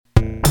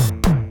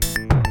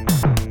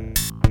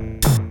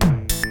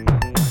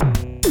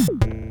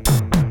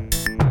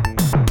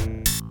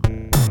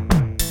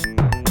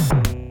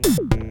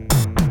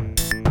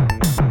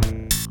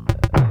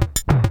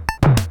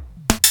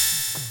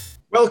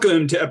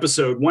Welcome to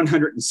episode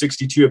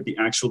 162 of the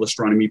Actual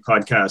Astronomy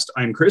Podcast.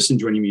 I'm Chris, and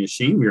joining me is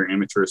Shane. We are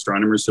amateur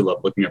astronomers who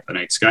love looking up the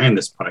night sky, and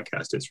this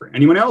podcast is for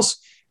anyone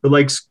else who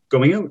likes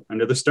going out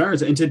under the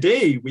stars. And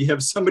today we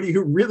have somebody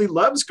who really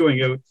loves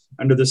going out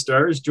under the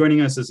stars.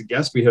 Joining us as a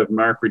guest, we have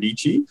Mark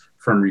Radici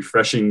from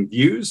Refreshing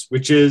Views,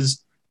 which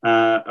is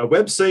a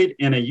website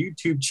and a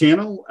YouTube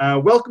channel.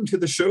 Welcome to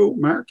the show,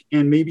 Mark,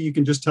 and maybe you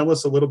can just tell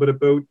us a little bit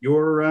about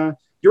your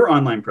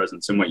online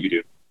presence and what you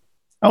do.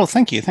 Oh,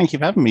 thank you. Thank you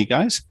for having me,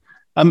 guys.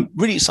 I'm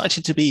really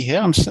excited to be here.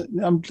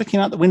 I'm looking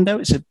out the window.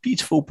 It's a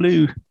beautiful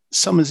blue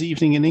summer's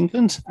evening in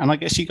England. And I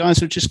guess you guys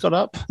have just got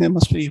up. It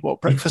must be,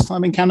 breakfast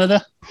time in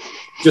Canada?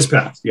 Just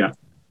passed, yeah.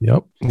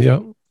 Yep.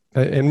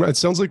 And it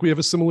sounds like we have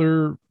a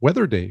similar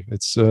weather day.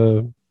 It's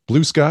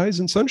blue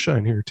skies and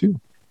sunshine here too.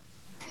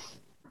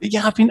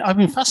 Yeah, I've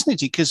been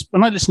fascinated because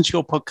when I listen to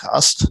your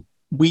podcast,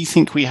 we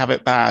think we have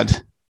it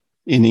bad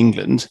in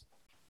England.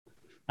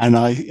 And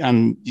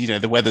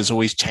the weather's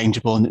always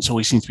changeable and it's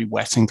always seems to be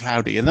wet and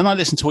cloudy. And then I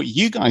listen to what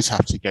you guys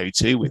have to go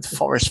to with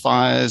forest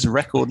fires,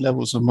 record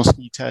levels of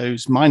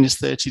mosquitoes, minus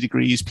 30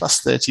 degrees,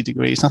 plus 30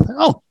 degrees. And I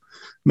thought,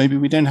 maybe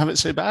we don't have it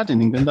so bad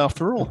in England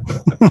after all.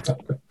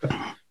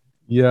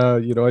 Yeah,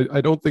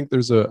 I don't think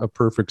there's a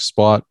perfect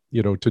spot,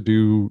 to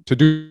do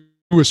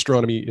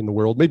astronomy in the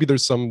world. Maybe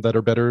there's some that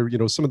are better.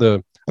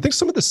 I think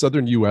some of the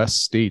southern U.S.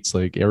 states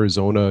like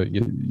Arizona,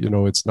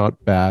 it's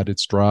not bad.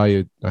 It's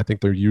dry. I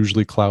think they're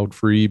usually cloud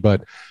free,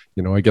 but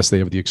I guess they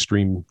have the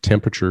extreme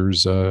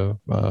temperatures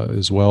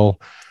as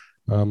well.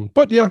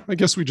 But yeah, I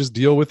guess we just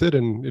deal with it,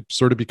 and it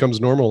sort of becomes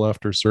normal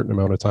after a certain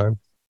amount of time.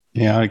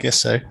 Yeah, I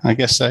guess so.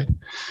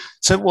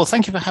 So, well,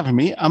 thank you for having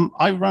me.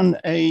 I run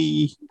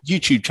a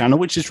YouTube channel,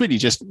 which is really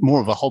just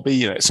more of a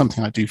hobby. It's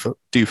something I do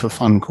for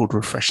fun, called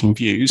Refreshing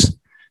Views.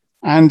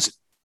 And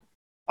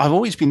I've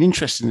always been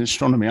interested in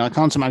astronomy. I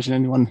can't imagine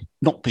anyone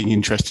not being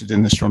interested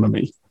in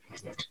astronomy.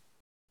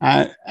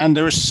 And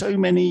there are so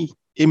many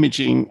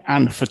imaging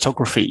and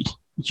photography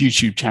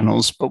YouTube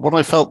channels. But what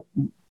I felt,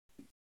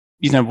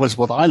 was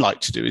what I like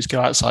to do is go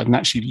outside and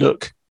actually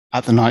look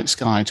at the night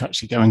sky, to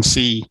actually go and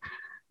see,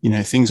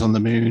 things on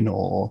the moon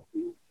or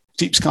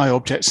deep sky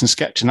objects and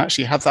sketch and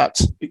actually have that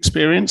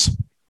experience.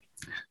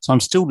 So I'm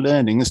still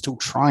learning and still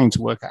trying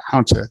to work out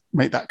how to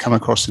make that come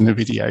across in a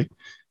video.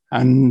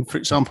 And for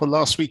example,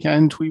 last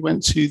weekend, we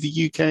went to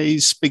the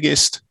UK's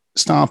biggest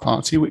star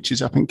party, which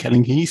is up in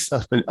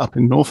Kellingheath, up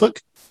in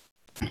Norfolk.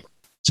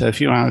 So a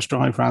few hours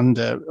drive around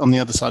on the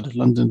other side of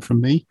London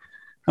from me.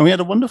 And we had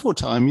a wonderful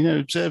time,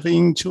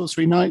 observing 2 or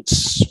 3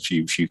 nights,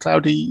 few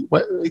cloudy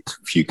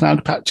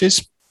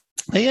patches.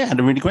 But yeah, had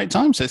a really great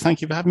time. So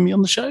thank you for having me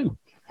on the show.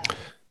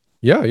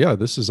 Yeah,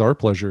 this is our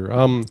pleasure.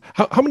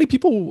 How many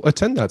people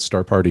attend that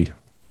star party?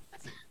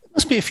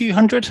 Must be a few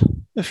hundred,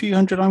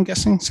 I'm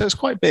guessing. So it's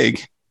quite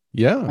big.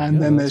 Yeah. And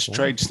then there's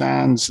trade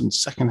stands and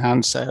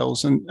secondhand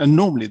sales. And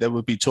normally there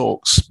would be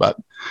talks, but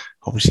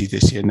obviously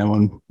this year no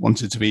one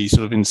wanted to be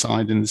sort of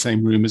inside in the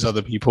same room as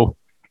other people.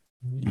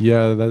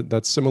 Yeah,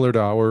 that's similar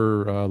to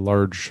our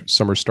large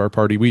summer star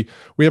party. We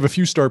have a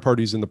few star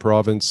parties in the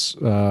province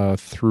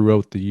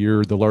throughout the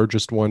year. The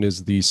largest one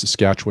is the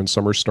Saskatchewan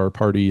Summer Star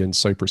Party in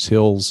Cypress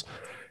Hills.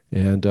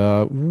 And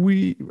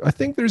I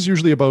think there's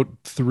usually about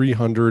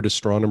 300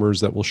 astronomers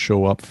that will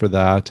show up for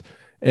that.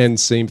 And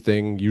same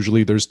thing,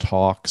 usually there's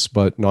talks,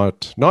 but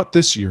not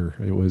this year.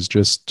 It was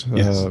just,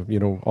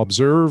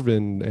 observe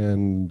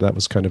and that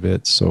was kind of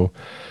it. So,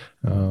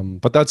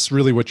 but that's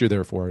really what you're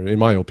there for, in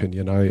my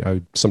opinion.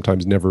 I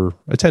sometimes never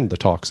attend the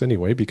talks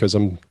anyway, because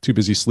I'm too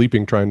busy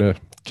sleeping, trying to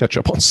catch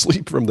up on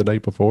sleep from the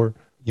night before.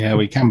 Yeah,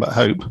 we can but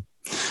hope.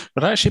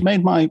 But I actually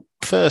made my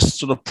first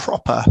sort of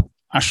proper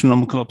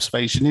astronomical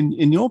observation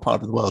in your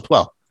part of the world.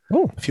 Well,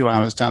 a few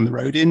hours down the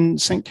road in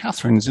St.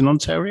 Catharines in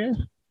Ontario,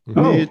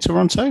 near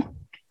Toronto.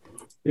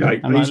 Yeah,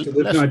 I used to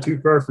live not too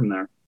far from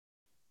there.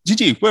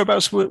 Did you?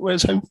 Whereabouts?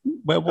 Where's home?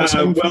 Where was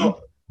home?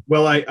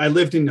 Well, I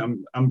lived in.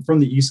 I'm from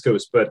the East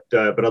Coast, but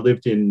I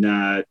lived in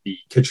the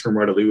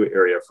Kitchener-Waterloo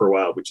area for a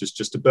while, which is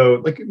just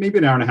about maybe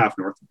an hour and a half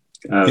north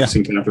of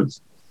St.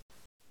 Catharines.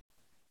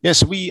 Yeah,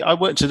 so I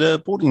worked at a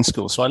boarding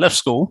school. So I left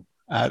school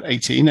at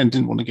 18 and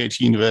didn't want to go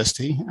to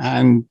university,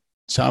 and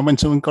so I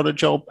went and got a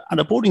job at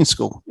a boarding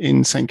school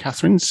in St.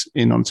 Catharines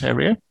in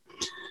Ontario,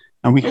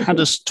 and we had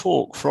a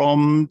talk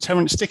from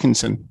Terence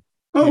Dickinson.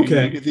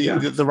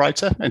 The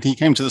writer, and he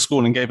came to the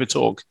school and gave a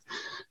talk,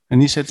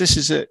 and he said, "This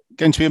is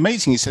going to be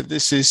amazing." He said,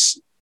 "This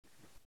is,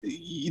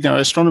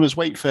 astronomers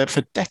wait for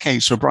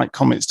decades for bright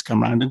comets to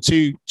come around, and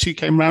two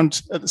came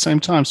around at the same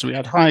time. So we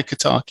had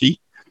Hyakutake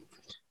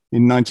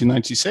in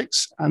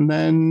 1996, and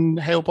then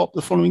Hale-Bopp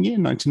the following year,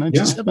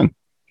 1997.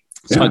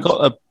 Yeah.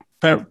 So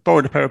I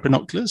borrowed a pair of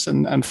binoculars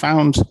and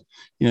found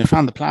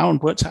the plough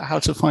and worked out how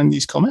to find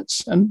these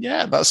comets. And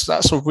yeah, that's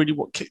sort of really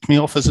what kicked me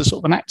off as a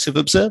sort of an active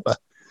observer."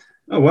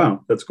 Oh,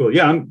 wow. That's cool.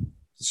 Yeah, I'm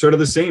sort of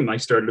the same. I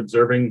started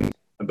observing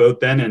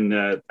about then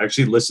and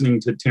actually listening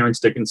to Terence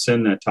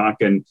Dickinson talk.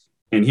 And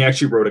and he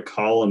actually wrote a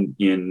column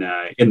in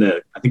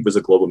the, I think it was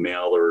the Globe and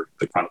Mail or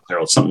the Chronicle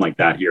Herald, something like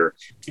that here.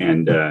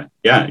 And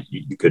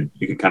you could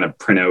kind of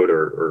print out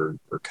or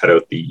cut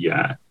out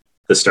the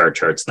star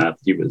charts that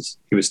he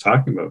was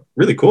talking about.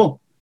 Really cool.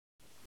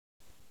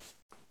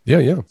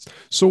 Yeah.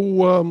 So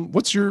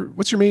what's your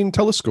main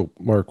telescope,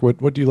 Mark?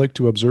 What do you like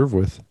to observe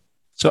with?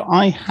 So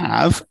I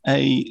have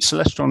a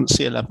Celestron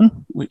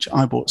C11, which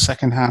I bought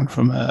secondhand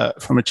from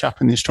a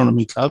chap in the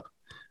astronomy club,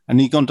 and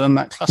he'd gone down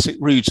that classic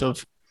route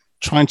of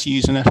trying to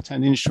use an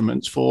F10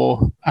 instrument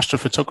for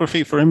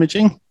astrophotography for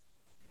imaging.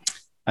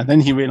 And then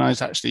he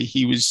realized actually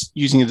he was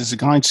using it as a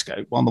guide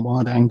scope while the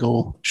wide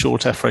angle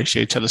short F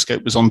ratio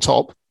telescope was on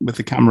top with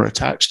the camera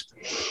attached.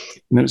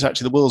 And it was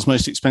actually the world's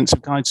most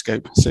expensive guide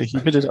scope. So he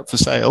bid it up for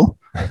sale.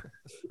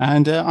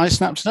 And I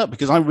snapped it up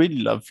because I really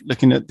love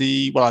looking at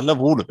I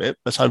love all of it,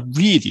 but I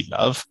really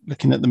love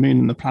looking at the moon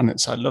and the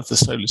planets. I love the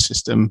solar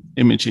system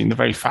imaging, the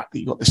very fact that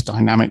you've got this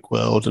dynamic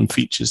world and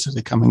features that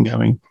are coming and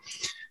going.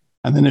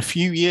 And then a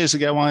few years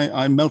ago,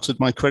 I melted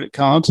my credit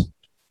card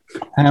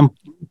and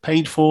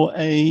paid for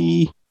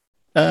a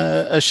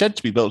shed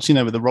to be built,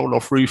 with a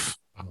roll-off roof.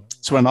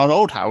 So in our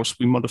old house,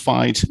 we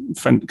modified,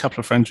 a couple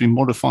of friends, we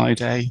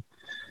modified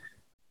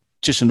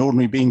just an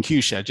ordinary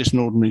B&Q shed, just an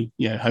ordinary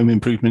home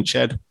improvement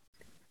shed.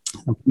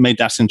 I made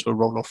that into a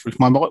roll-off roof.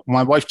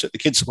 My wife took the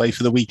kids away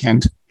for the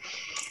weekend,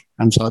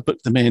 and so I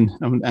booked them in,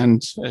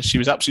 and she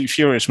was absolutely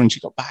furious when she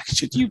got back. She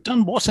said, "You've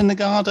done what in the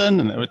garden?"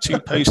 And there were 2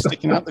 posts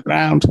sticking out the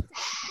ground.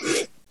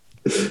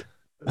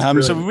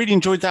 So we really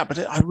enjoyed that, but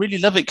I really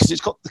love it because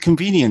it's got the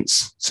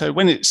convenience. So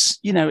when it's,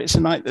 it's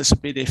a night that's a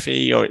bit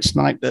iffy, or it's a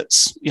night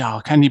that's,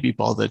 can you be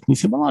bothered? And you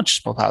think, well, I'll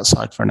just pop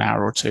outside for an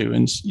hour or two.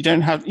 And you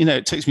don't have,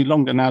 it takes me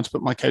longer now to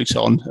put my coat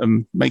on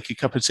and make a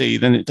cup of tea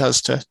than it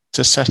does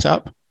to set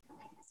up.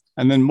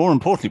 And then more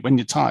importantly, when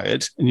you're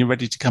tired and you're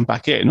ready to come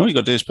back in, all you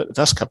got to do is put the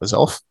dust covers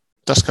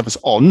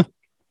on,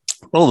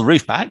 roll the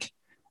roof back,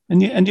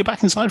 and you're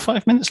back inside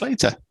 5 minutes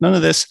later. None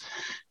of this,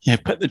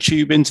 put the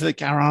tube into the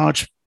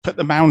garage, put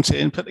the mount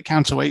in, put the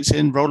counterweights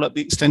in, roll up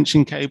the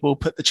extension cable,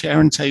 put the chair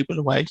and table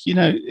away.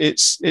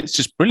 It's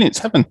just brilliant. It's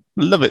heaven.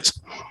 I love it.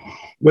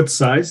 What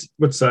size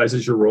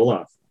is your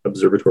roll-off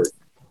observatory?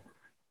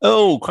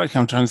 Oh, crikey,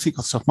 I'm trying to think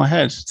off the top of my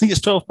head. I think it's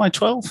 12 by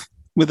 12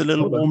 with a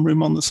little warm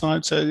room on the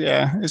side. So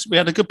yeah, we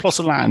had a good plot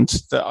of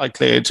land that I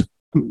cleared.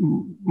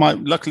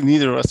 Luckily,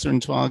 neither of us are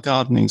into our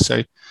gardening.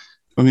 So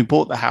when we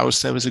bought the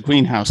house, there was a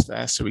greenhouse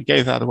there. So we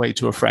gave that away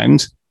to a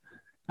friend.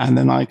 And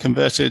then I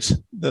converted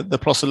the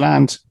plot of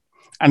land.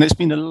 And it's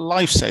been a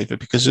lifesaver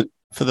because I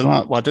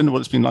don't know what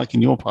it's been like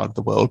in your part of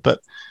the world, but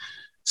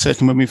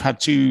certainly when we've had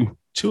two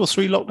or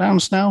three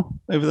lockdowns now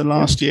over the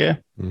last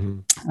year,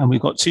 and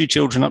we've got 2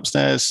 children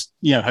upstairs,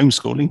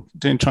 homeschooling,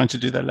 trying to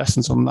do their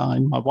lessons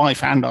online. My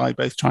wife and I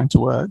both trying to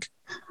work.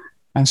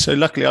 And so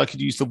luckily I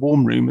could use the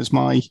warm room as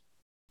my,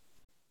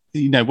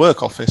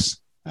 work office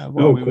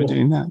while we were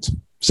doing that.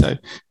 So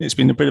it's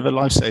been a bit of a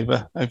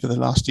lifesaver over the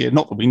last year.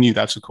 Not that we knew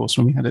that, of course,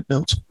 when we had it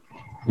built.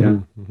 Yeah.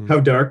 Mm-hmm. How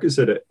dark is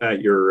it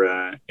at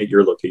your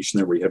location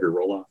there where you have your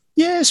roll-off?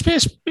 Yeah,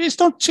 it's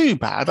not too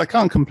bad. I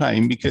can't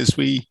complain because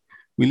we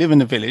live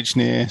in a village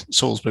near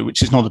Salisbury,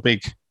 which is not a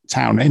big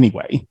town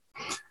anyway.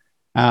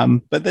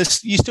 But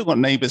you still got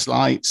neighbours'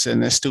 lights,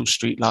 and there's still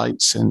street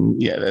lights,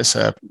 and there's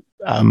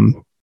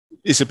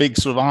it's a big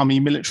sort of army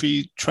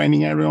military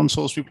training area on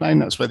Salisbury Plain.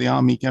 That's where the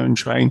army go and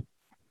train.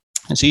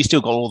 And so you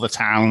still got all the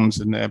towns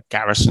and the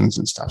garrisons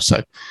and stuff.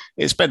 So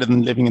it's better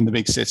than living in the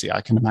big city,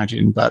 I can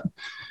imagine. But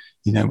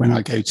when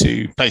I go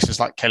to places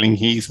like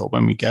Kellingheath, or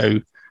when we go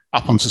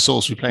up onto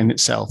Salisbury Plain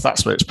itself,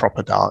 that's where it's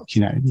proper dark,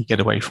 and you get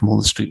away from all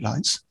the street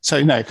lights.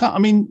 So no,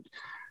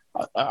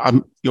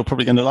 you're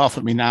probably going to laugh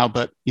at me now,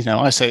 but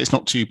I say it's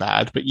not too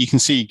bad. But you can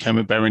see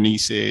Coma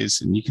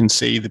Berenices, and you can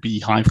see the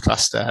beehive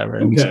cluster,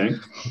 and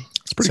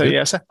it's pretty good.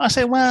 Yeah, so I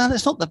say, well,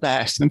 it's not the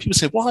best, and then people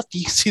say, what?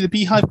 You can see the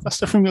beehive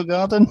cluster from your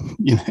garden,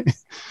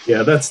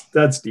 Yeah,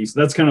 that's decent.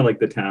 That's kind of like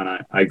the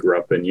town I grew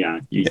up in. Yeah,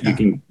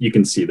 you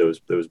can see those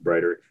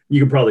brighter. You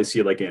can probably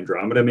see like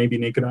Andromeda, maybe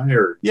naked eye,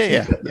 or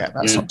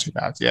that's not too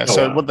bad. Yeah,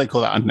 so what do they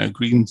call that? I don't know,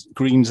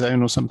 green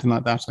zone or something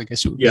like that. I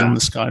guess it would be on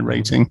the sky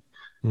rating.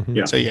 Mm-hmm.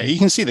 Yeah. So you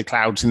can see the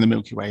clouds in the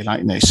Milky Way,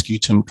 like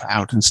scutum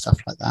cloud and stuff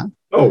like that.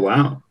 Oh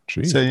wow!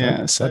 Gee, so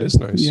that is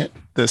nice. Yeah,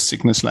 the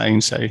Cygnus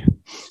Lane. So,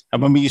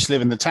 and when we used to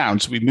live in the town,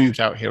 so we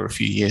moved out here a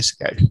few years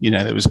ago.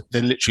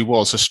 There literally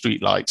was a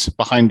street light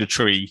behind a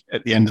tree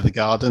at the end of the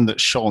garden that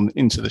shone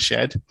into the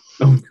shed,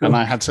 and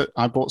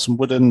I bought some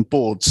wooden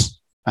boards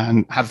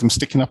and had them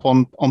sticking up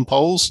on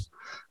poles,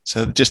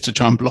 so just to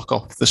try and block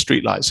off the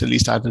street lights. At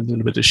least I had a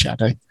little bit of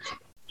shadow.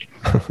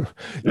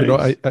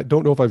 I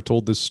don't know if I've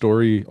told this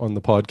story on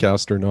the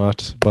podcast or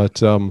not, but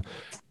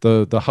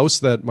the house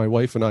that my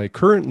wife and I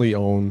currently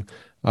own,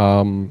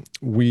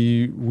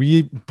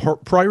 we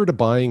prior to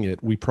buying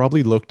it, we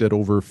probably looked at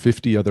over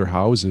 50 other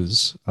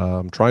houses,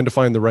 trying to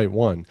find the right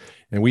one.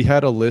 And we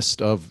had a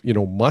list of,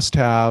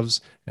 must-haves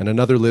and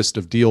another list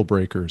of deal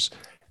breakers.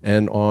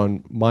 And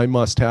on my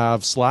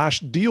must-have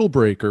 / deal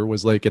breaker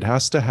was like, it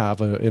has to have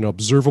an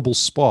observable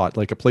spot,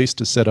 like a place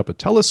to set up a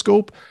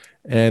telescope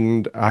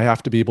and I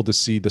have to be able to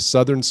see the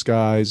southern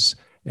skies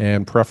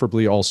and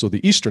preferably also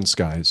the eastern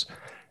skies.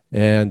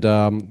 And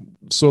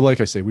so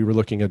like I say, we were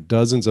looking at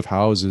dozens of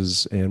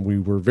houses and we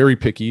were very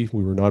picky.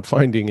 We were not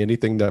finding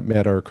anything that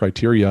met our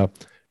criteria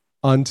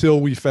until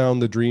we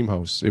found the dream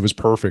house. It was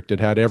perfect. It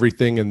had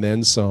everything and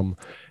then some,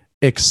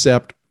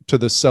 except to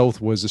the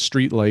south was a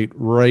street light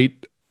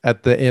right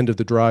at the end of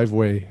the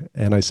driveway.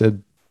 And I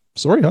said,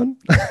 sorry, hon,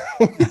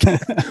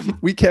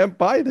 we can't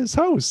buy this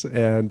house.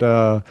 And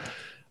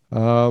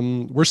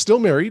we're still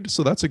married,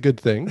 so that's a good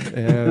thing.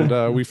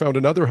 And we found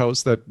another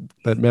house that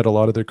met a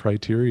lot of the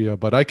criteria.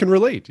 But I can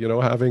relate,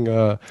 having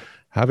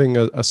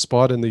a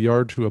spot in the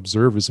yard to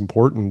observe is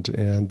important,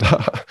 and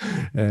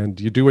and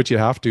you do what you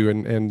have to.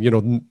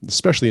 And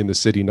especially in the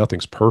city,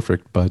 nothing's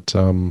perfect, but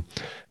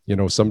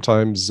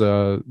sometimes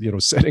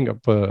setting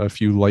up a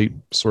few light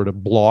sort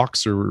of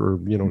blocks or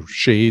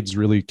shades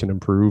really can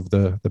improve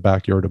the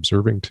backyard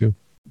observing too.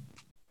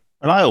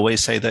 And I always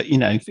say that,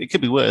 it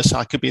could be worse.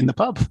 I could be in the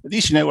pub. At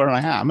least you know where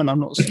I am, and I'm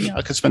not.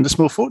 I could spend a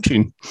small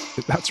fortune.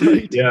 That's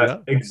right. Yeah.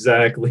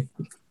 Exactly.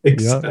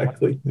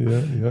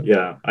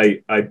 Yeah.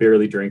 I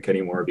barely drink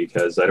anymore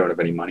because I don't have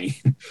any money.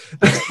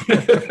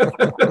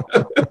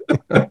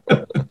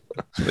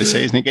 So they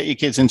say, isn't it? Get your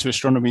kids into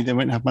astronomy, they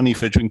won't have money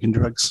for drinking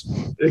drugs.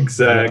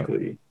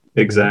 Exactly.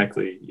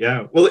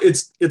 Yeah. Well,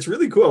 it's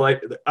really cool.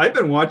 I've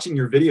been watching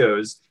your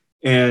videos,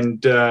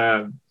 and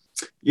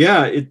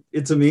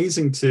it's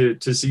amazing to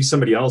see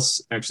somebody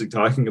else actually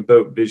talking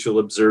about visual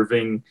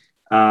observing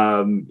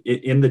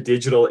in the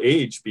digital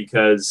age,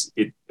 because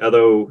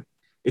although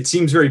it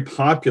seems very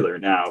popular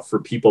now for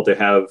people to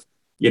have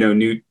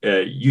new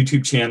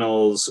YouTube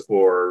channels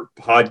or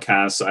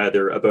podcasts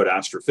either about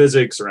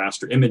astrophysics or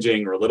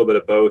astroimaging or a little bit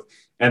of both,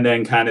 and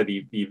then kind of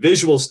the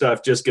visual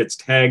stuff just gets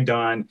tagged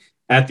on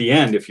at the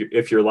end.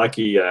 If you're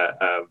lucky, a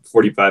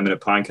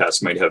 45-minute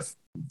podcast might have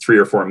 3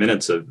 or 4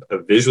 minutes of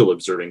visual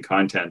observing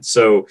content.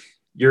 So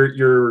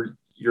your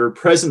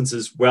presence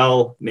is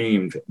well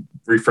named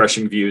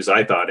Refreshing Views,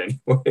 I thought anyway.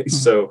 Mm-hmm.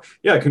 So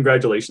yeah,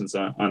 congratulations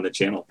on the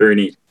channel. Very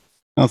neat.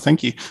 Oh,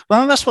 thank you.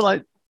 Well, that's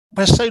what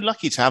we're so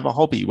lucky to have a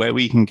hobby where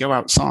we can go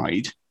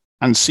outside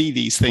and see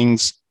these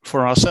things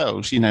for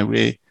ourselves. I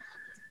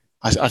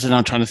don't know,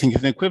 I'm trying to think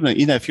of an equivalent.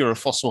 If you're a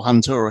fossil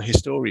hunter or a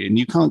historian,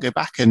 you can't go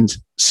back and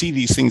see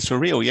these things for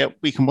real. Yet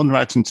we can wander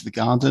out into the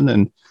garden,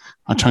 and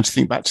I'm trying to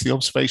think back to the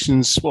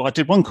observations. Well, I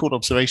did one called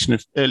observation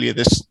earlier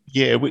this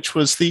year, which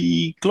was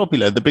the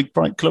globular, the big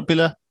bright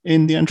globular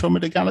in the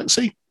Andromeda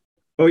galaxy.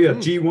 Oh yeah,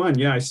 G1.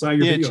 Yeah, I saw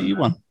your video. Yeah,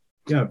 G1.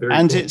 Yeah, very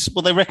and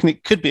cool. They reckon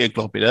it could be a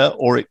globular,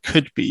 or it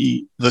could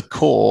be the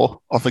core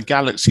of a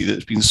galaxy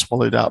that's been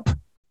swallowed up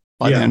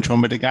by the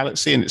Andromeda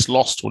galaxy, and it's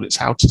lost all its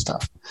outer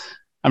stuff.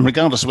 And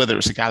regardless of whether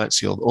it's a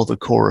galaxy or the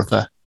core of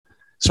a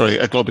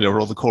globular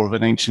or the core of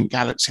an ancient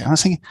galaxy, I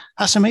was thinking,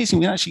 that's amazing.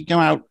 We can actually go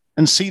out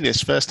and see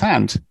this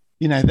firsthand.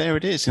 There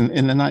it is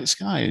in the night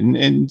sky. And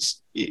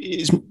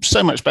it's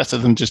so much better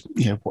than just,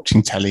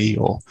 watching telly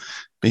or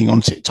being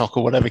on TikTok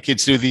or whatever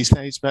kids do these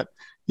days. But,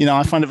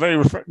 I find it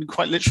very,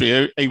 quite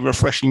literally a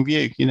refreshing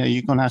view.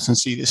 You've gone out and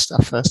see this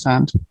stuff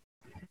firsthand.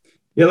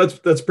 Yeah,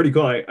 that's pretty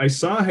cool. I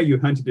saw how you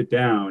hunted it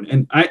down.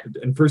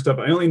 And first off,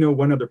 I only know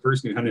one other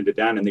person who hunted it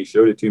down, and they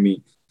showed it to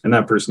me. And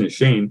that person is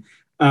Shane.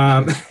 So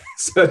I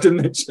have to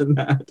mention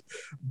that.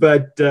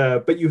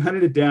 But you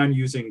hunted it down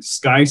using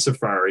Sky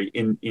Safari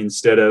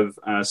instead of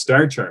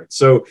Star Chart.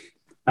 So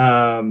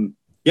I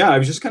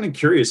was just kind of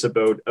curious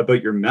about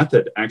your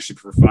method actually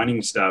for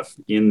finding stuff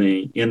in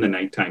the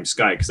nighttime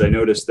sky, because I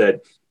noticed that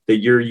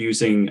you're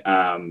using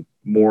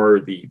more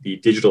the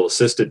digital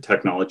assisted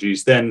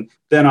technologies than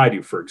I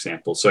do, for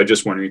example. So I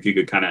just wondering if you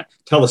could kind of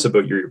tell us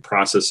about your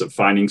process of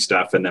finding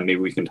stuff, and then maybe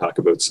we can talk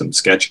about some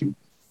sketching.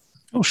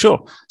 Oh,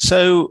 sure.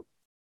 So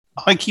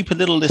I keep a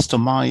little list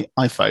on my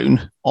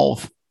iPhone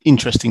of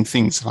interesting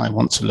things that I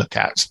want to look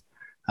at.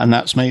 And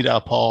that's made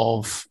up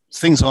of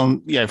things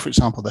on, for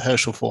example, the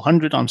Herschel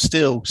 400. I'm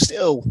still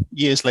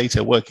years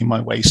later working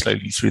my way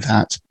slowly through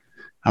that.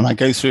 And I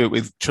go through it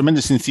with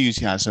tremendous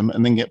enthusiasm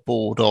and then get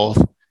bored of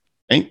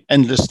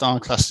endless star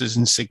clusters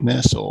in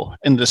Cygnus or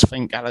endless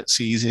faint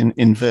galaxies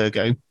in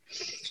Virgo.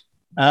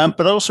 But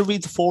I also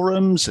read the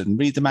forums and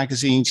read the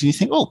magazines, and you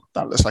think, oh,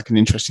 that looks like an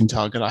interesting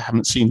target. I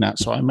haven't seen that.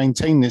 So I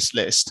maintain this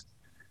list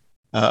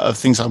of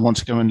things I want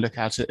to go and look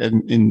at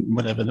in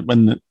whatever,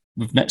 when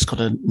we've next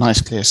got a nice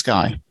clear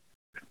sky.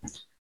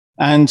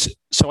 And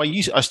so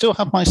I still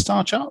have my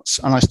star charts,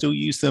 and I still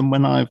use them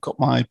when I've got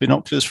my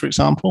binoculars, for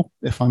example,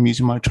 if I'm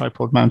using my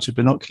tripod mounted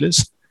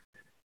binoculars.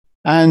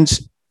 And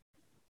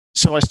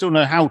so I still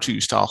know how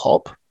to star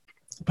hop,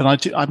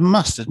 but I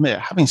must admit,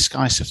 having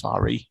Sky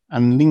Safari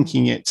and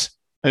linking it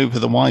over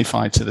the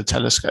Wi-Fi to the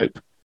telescope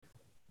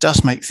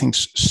does make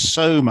things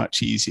so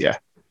much easier.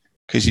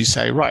 Because you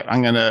say, right,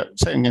 I'm going to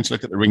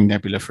look at the Ring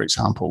Nebula, for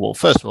example. Well,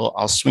 first of all,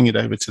 I'll swing it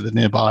over to the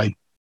nearby,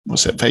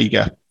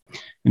 Vega.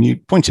 And you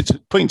point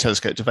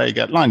telescope to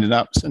Vega, line it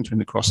up, center in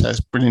the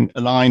crosshairs, brilliant,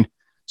 align,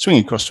 swing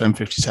across to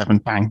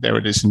M57, bang, there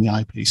it is in the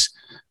eyepiece.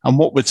 And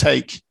what would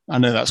take, I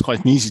know that's quite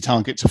an easy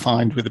target to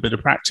find with a bit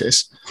of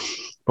practice,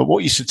 But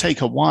what used to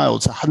take a while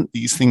to hunt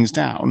these things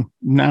down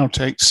now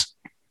takes,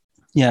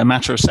 a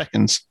matter of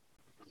seconds.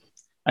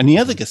 And the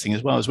other good thing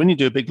as well is when you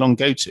do a big long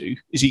go-to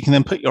is you can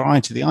then put your eye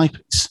to the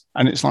eyepiece,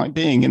 and it's like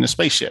being in a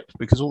spaceship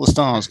because all the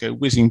stars go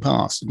whizzing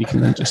past and you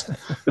can then just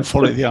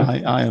follow the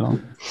eye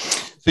along.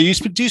 So you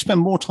do spend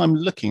more time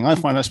looking. I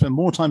find I spend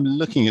more time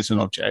looking at an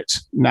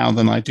object now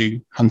than I do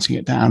hunting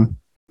it down.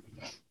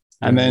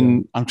 And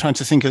then I'm trying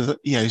to think of,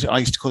 I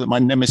used to call it my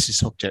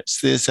nemesis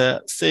objects. There's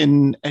a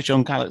thin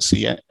edge-on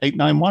galaxy at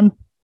 891.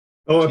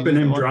 Oh, up in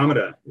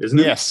Andromeda, isn't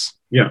it? Yes.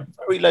 Yeah.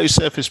 Very low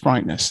surface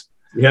brightness.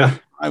 Yeah.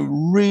 I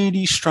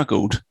really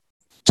struggled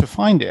to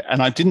find it.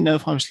 And I didn't know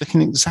if I was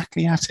looking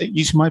exactly at it,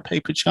 using my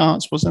paper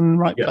charts, wasn't in the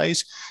right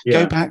place.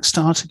 Go back,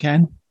 start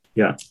again.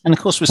 Yeah. And of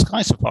course, with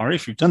Sky Safari,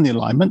 if you've done the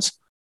alignments,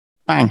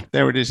 bang,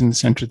 there it is in the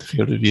center of the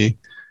field of view.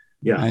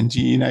 Yeah. And,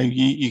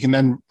 you can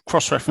then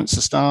cross-reference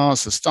the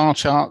stars. The star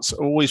charts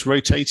are always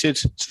rotated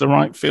to the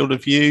right field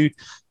of view.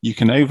 You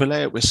can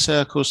overlay it with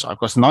circles. So I've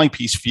got an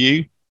eyepiece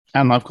view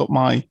and I've got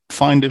my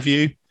finder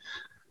view.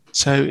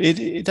 So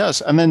it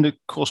does. And then, of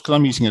course, because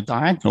I'm using a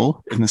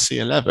diagonal in the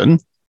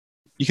C11,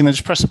 you can then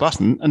just press a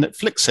button and it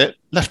flicks it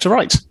left to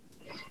right.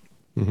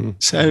 Mm-hmm.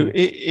 So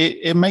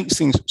it makes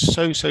things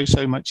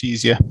so much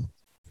easier.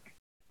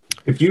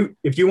 If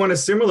you want a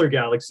similar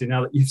galaxy,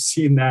 now that you've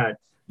seen that,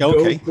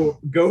 okay,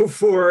 go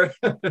for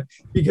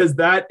because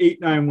that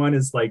 891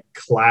 is like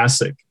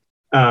classic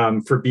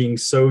for being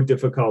so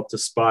difficult to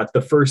spot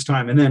the first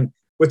time. And then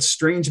what's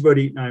strange about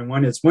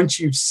 891 is once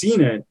you've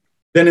seen it,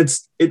 then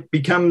it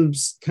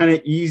becomes kind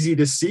of easy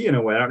to see in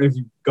a way. I don't know if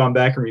you've gone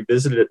back and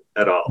revisited it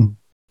at all.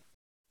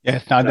 Yeah,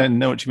 I don't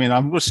know what you mean.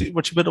 I'm what you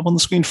put up on the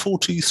screen.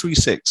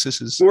 4236.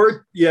 This is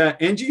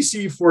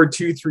NGC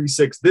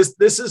 4236.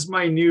 This is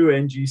my new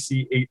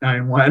NGC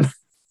 891.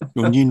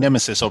 Your new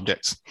nemesis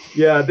objects.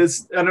 Yeah,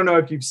 I don't know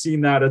if you've seen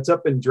that. It's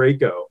up in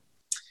Draco,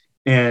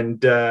 and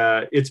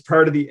it's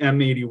part of the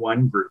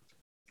M81 group.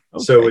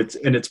 Okay. So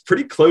it's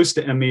pretty close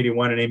to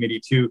M81 and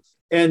M82.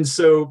 And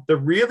so the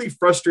really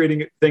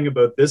frustrating thing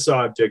about this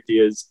object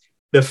is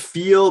the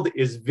field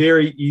is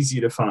very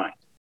easy to find.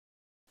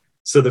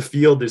 So the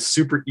field is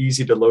super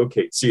easy to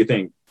locate. So you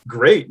think,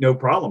 great, no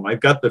problem. I've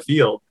got the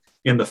field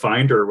in the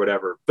finder or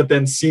whatever. But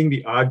then seeing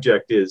the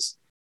object it's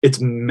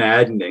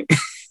maddening.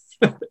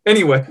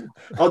 Anyway,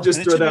 I'll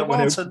just throw that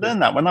one out. To learn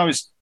that when I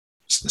was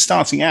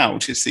starting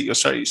out is that you're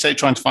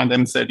trying to find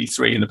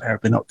M33 in a pair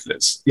of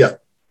binoculars. Yeah.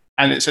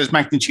 And it says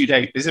magnitude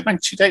 8. Is it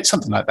magnitude 8?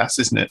 Something like that,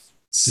 isn't it?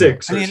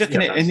 6. And you're looking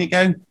at it and you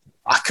go,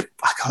 I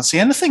can't see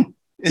anything.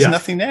 There's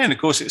nothing there. And of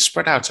course, it's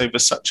spread out over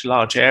such a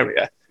large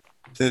area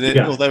that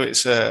although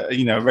it's a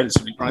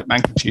relatively bright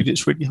magnitude,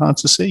 it's really hard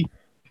to see.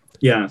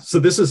 Yeah.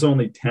 So this is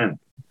only 10th.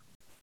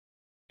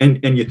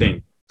 And you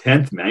think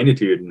 10th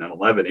magnitude and an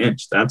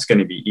 11-inch, that's going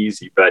to be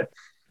easy. But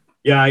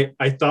yeah,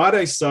 I thought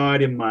I saw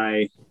it in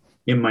my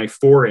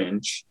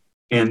 4-inch.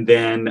 And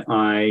then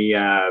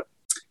I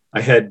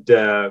had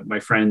my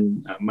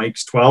friend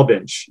Mike's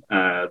 12-inch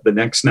the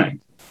next night,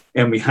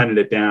 and we hunted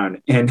it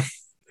down, and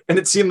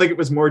it seemed like it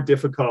was more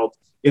difficult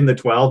in the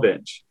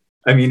 12-inch.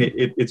 I mean,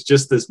 it's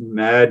just this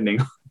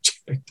maddening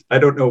object. I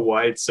don't know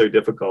why it's so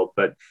difficult,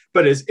 but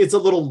it's a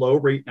little low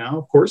right now,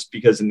 of course,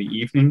 because in the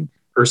evening,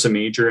 Ursa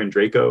Major and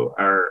Draco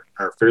are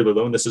fairly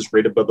low, and this is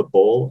right above the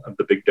bowl of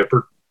the Big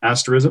Dipper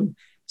asterism.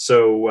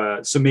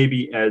 So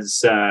maybe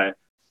as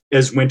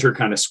winter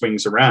kind of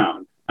swings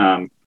around,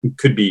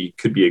 could be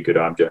a good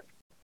object.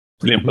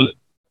 Brilliant. Well,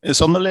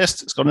 it's on the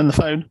list. It's gone in the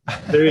phone.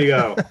 There you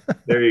go.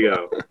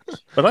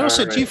 But I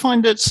also, do you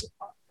find it's,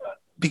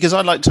 because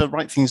I like to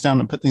write things down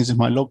and put things in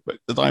my logbook,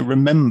 that I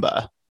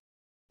remember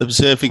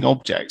observing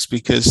objects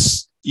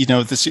because,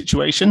 of the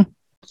situation.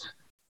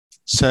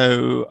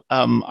 So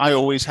I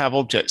always have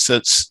objects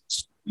that's,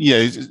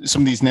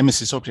 some of these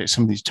nemesis objects,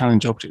 some of these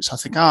challenge objects. I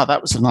think,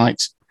 that was the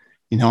night,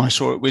 I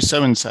saw it with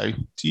so-and-so.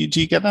 Do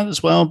you get that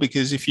as well?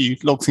 Because if you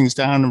log things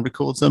down and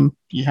record them,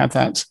 you have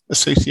that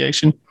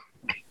association.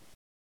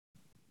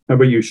 How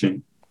about you,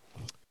 Shane?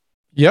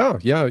 Yeah.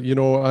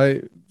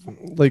 I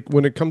like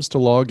when it comes to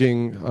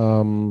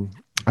logging,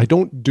 I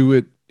don't do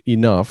it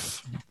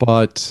enough,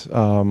 but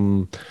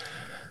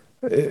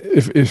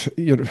if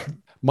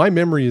my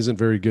memory isn't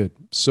very good.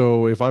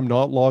 So if I'm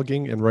not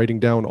logging and writing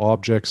down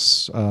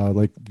objects,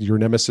 like your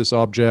nemesis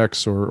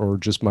objects or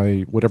just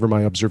whatever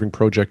my observing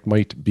project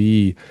might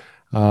be,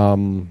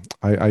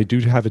 I do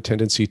have a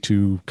tendency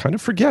to kind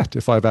of forget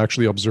if I've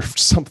actually observed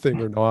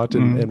something or not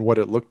and what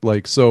it looked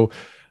like. So,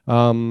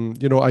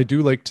 I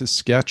do like to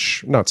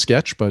not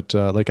sketch, but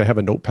like I have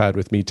a notepad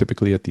with me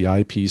typically at the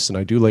eyepiece, and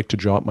I do like to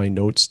jot my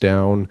notes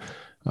down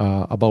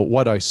about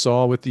what I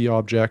saw with the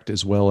object,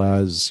 as well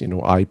as,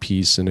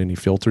 eyepiece and any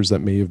filters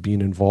that may have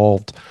been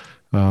involved.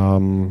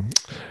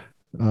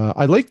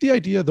 I like the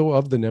idea, though,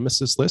 of the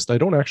nemesis list. I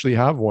don't actually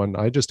have one.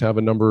 I just have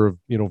a number of,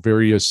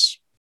 various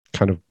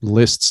kind of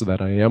lists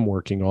that I am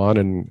working on,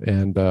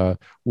 and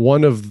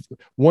one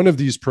of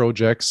these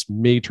projects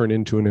may turn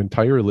into an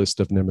entire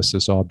list of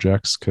nemesis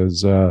objects,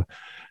 because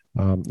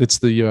It's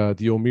the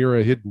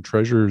O'Meara Hidden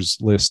Treasures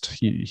list.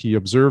 He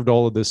observed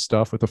all of this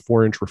stuff with a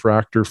 4-inch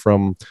refractor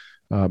from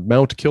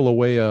Mount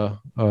Kilauea,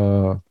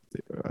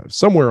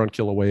 somewhere on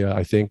Kilauea,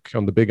 I think,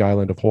 on the Big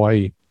Island of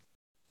Hawaii.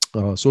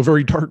 So a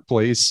very dark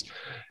place.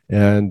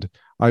 And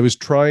I was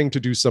trying to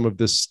do some of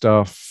this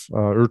stuff,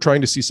 or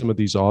trying to see some of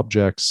these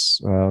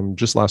objects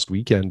just last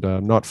weekend,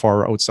 not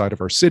far outside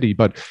of our city,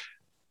 but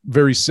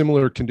very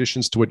similar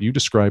conditions to what you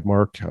described,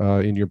 Mark,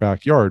 in your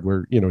backyard,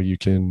 where you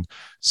can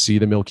see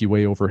the Milky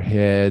Way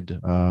overhead.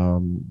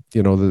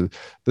 The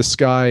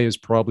sky is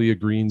probably a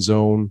green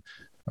zone,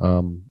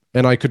 and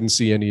I couldn't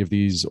see any of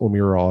these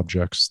O'Meara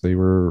objects. They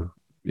were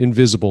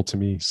invisible to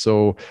me.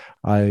 So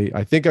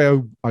I think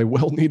I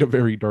will need a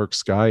very dark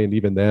sky, and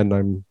even then,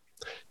 I'm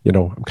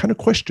kind of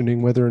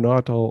questioning whether or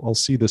not I'll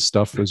see this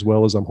stuff as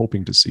well as I'm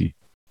hoping to see.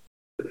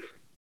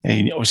 Yeah,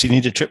 you obviously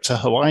need a trip to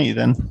Hawaii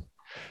then.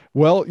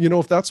 Well,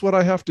 if that's what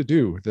I have to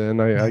do, then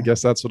I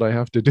guess that's what I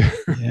have to do.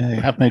 Yeah,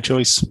 you have no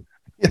choice.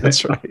 Yeah,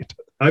 that's right.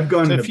 I've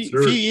gone so a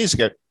few years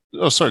ago.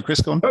 Oh, sorry,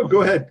 Chris, go on. Oh,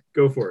 go ahead.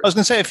 Go for it. I was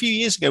going to say, a few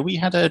years ago, we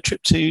had a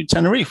trip to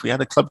Tenerife. We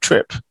had a club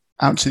trip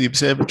out to the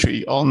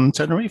observatory on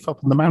Tenerife,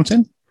 up on the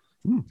mountain.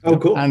 Oh,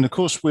 cool. And of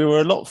course, we were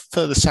a lot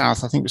further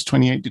south. I think it was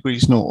 28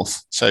 degrees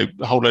north. So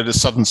a whole load of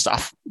southern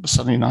stuff was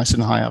suddenly nice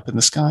and high up in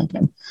the sky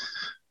again.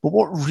 But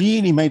what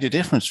really made a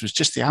difference was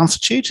just the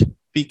altitude,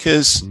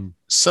 because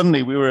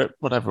suddenly we were at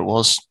whatever it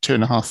was,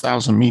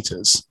 2,500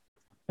 meters,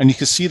 and you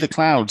could see the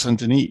clouds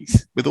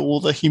underneath with all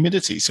the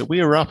humidity. So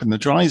we were up in the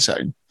dry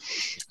zone,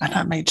 and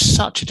that made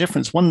such a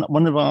difference. One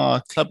of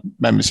our club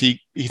members, he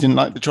didn't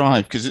like the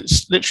drive because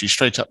it's literally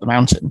straight up the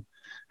mountain,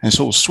 and it's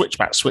all switch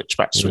back,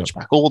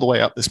 all the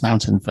way up this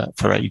mountain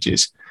for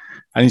ages.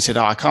 And he said,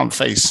 I can't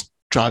face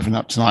driving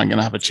up tonight. I'm going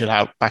to have a chill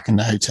out back in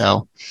the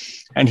hotel.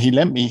 And he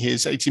lent me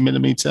his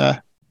 80mm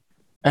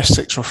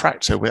S6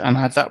 refractor, and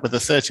I had that with a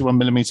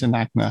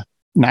 31mm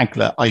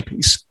Nagler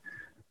eyepiece.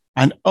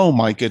 And oh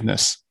my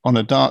goodness, on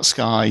a dark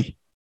sky,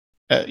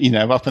 up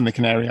in the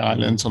Canary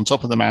Islands, on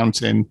top of the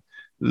mountain,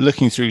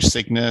 looking through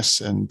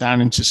Cygnus and down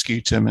into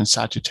Scutum and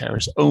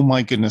Sagittarius. Oh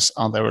my goodness,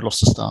 are there a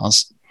lot of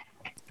stars?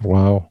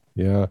 Wow.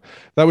 Yeah,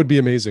 that would be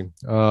amazing.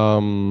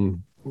 The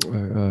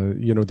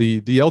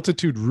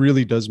altitude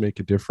really does make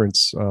a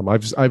difference.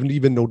 I've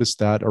even noticed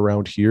that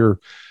around here.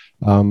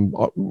 Our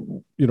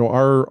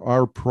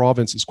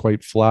province is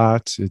quite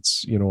flat.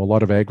 It's, a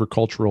lot of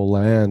agricultural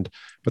land,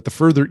 but the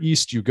further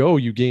east you go,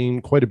 you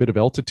gain quite a bit of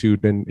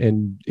altitude,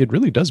 and it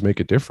really does make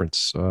a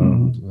difference,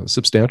 a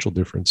substantial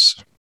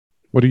difference.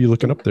 What are you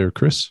looking up there,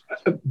 Chris?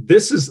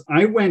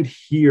 I went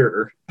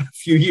here a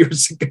few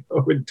years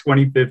ago in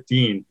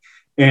 2015,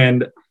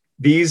 and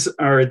these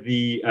are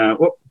the,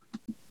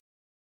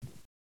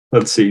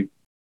 let's see,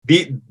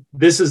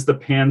 this is the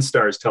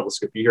Pan-STARRS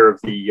telescope. You hear of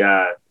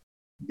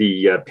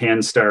the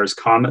Pan-STARRS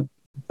comet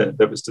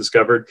that was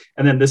discovered.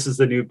 And then this is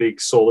the new big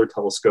solar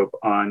telescope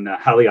on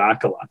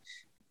Haleakala.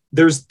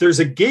 There's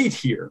a gate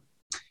here.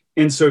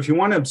 And so if you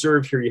want to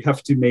observe here, you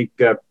have to make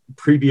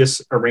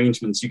previous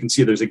arrangements. You can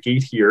see there's a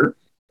gate here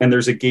and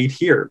there's a gate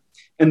here.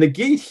 And the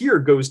gate here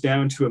goes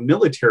down to a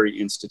military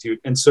institute.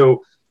 And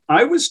so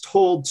I was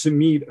told to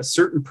meet a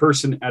certain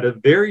person at a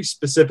very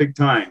specific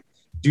time.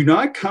 Do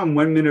not come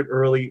 1 minute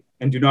early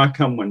and do not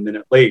come 1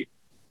 minute late,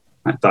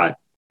 I thought.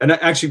 And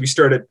actually, we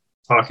started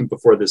talking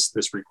before this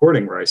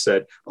recording where I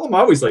said, I'm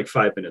always like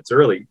 5 minutes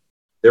early.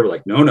 They were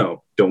like,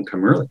 no, don't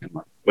come early. I'm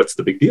like, what's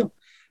the big deal?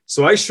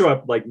 So I show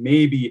up like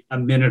maybe a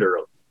minute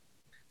early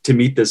to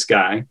meet this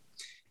guy.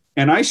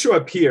 And I show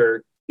up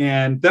here.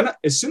 And then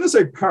as soon as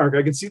I park,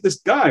 I can see this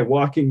guy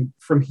walking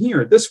from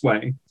here this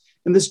way.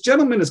 And this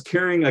gentleman is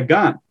carrying a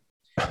gun.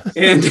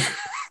 And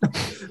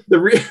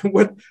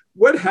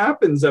what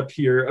happens up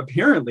here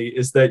apparently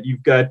is that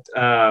you've got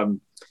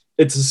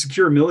it's a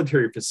secure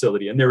military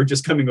facility, and they were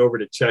just coming over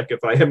to check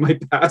if I had my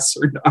pass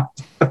or not.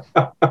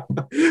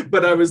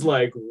 But I was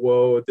like,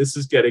 whoa, this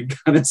is getting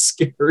kind of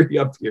scary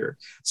up here.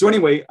 So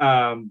anyway,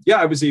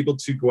 I was able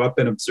to go up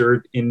and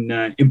observe in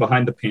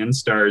behind the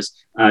Pan-STARRS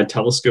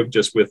telescope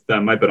just with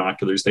my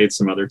binoculars. They had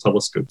some other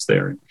telescopes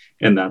there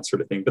and that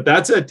sort of thing. But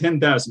that's at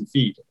 10,000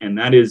 feet, and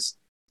that is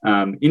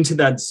into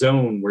that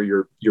zone where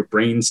your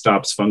brain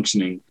stops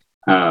functioning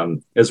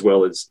as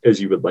well as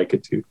you would like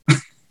it to.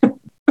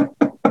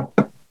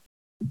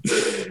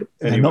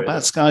 Anyway, not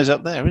bad skies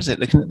up there, is it?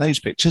 Looking at those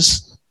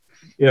pictures.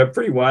 Yeah,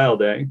 pretty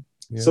wild, eh?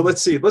 Yeah. So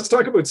let's see. Let's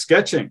talk about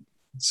sketching.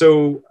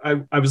 So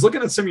I was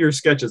looking at some of your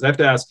sketches. I have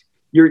to ask,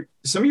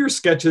 some of your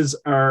sketches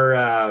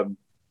are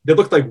they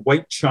look like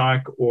white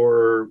chalk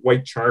or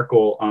white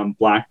charcoal on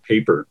black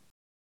paper.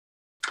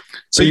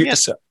 So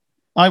yes,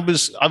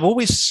 I've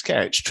always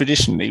sketched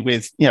traditionally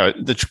with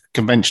the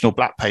conventional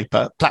black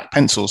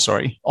pencil,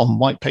 on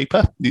white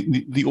paper,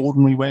 the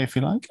ordinary way, if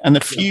you like. And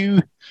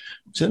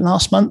was it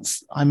last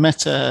month? I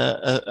met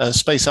a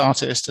space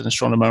artist, an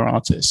astronomer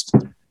artist,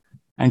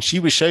 and she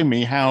was showing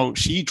me how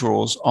she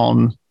draws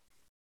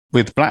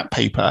with black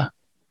paper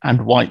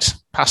and white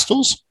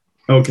pastels.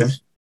 Okay.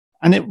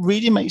 And it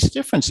really makes a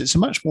difference. It's a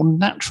much more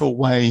natural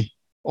way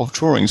of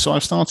drawing. So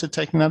I've started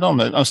taking that on.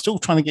 I'm still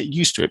trying to get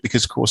used to it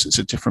because, of course, it's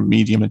a different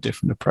medium, a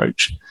different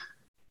approach.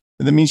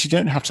 But that means you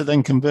don't have to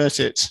then convert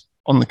it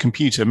on the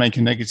computer, make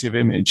a negative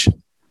image.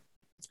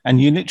 And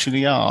you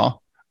literally are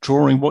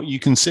drawing what you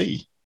can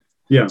see.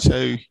 Yeah.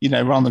 So,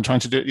 rather than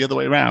trying to do it the other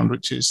way around,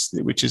 which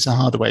is a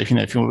harder way.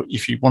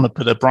 If you want to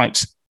put a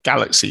bright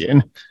galaxy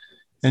in,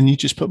 then you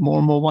just put more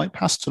and more white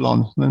pastel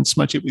on and then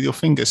smudge it with your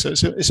finger. So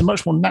it's a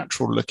much more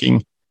natural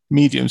looking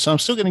medium. So I'm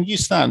still getting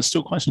used to that and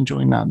still quite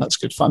enjoying that. That's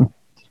good fun.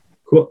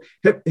 Cool.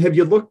 Have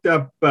you looked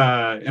up,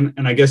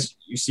 and I guess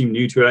you seem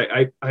new to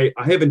it. I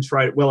haven't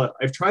tried it. Well,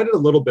 I've tried it a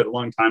little bit a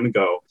long time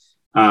ago,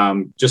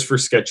 just for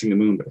sketching the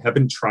moon, but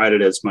haven't tried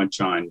it as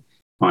much on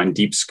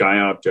deep sky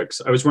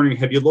objects. I was wondering,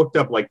 have you looked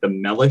up like the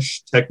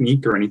Mellish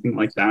technique or anything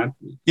like that?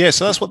 Yeah,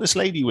 so that's what this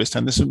lady was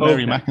telling. This is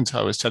Mary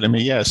McIntyre was telling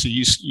me. Yeah, so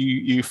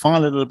you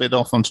file a little bit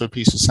off onto a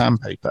piece of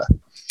sandpaper,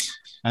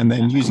 and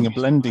then using a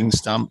blending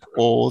stump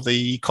or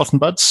the cotton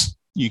buds,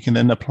 you can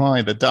then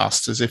apply the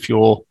dust as if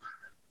you're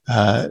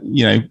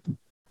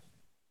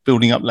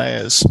building up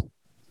layers.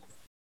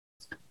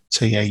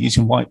 So yeah,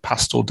 using white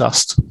pastel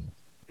dust.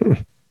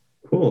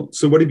 Cool.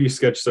 So what have you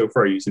sketched so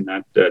far using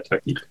that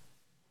technique?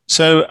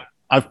 So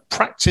I've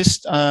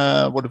practiced,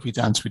 what have we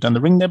done? So we've done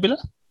the Ring Nebula,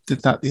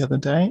 did that the other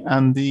day,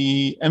 and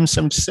the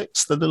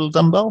M76, the little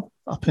dumbbell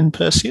up in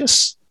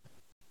Perseus.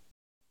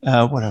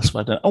 What else have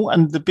I done? Oh,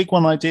 and the big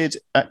one I did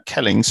at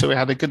Kelling, so we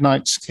had a good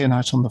night's clear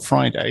night on the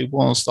Friday,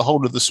 was the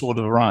whole of the Sword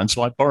of Orion.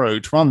 So I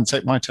borrowed, rather than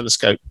take my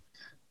telescope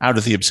out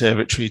of the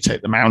observatory,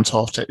 take the mount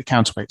off, take the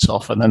counterweights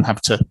off, and then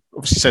have to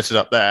obviously set it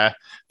up there,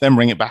 then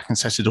bring it back and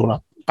set it all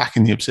up back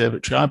in the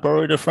observatory. I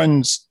borrowed a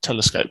friend's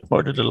telescope,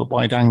 borrowed a little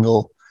wide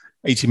angle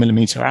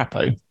 80mm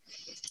Apo.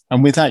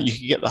 And with that, you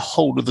could get the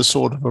whole of the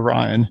Sword of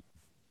Orion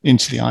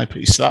into the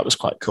eyepiece. So that was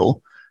quite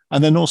cool.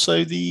 And then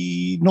also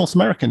the North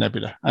American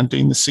Nebula and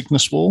doing the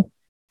Cygnus Wall.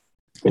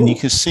 Cool. And you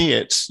could see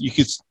it. You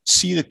could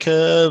see the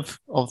curve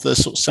of the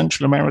sort of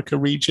Central America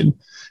region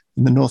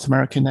in the North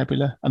American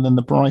Nebula, and then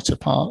the brighter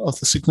part of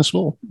the Cygnus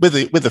Wall with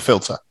the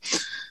filter.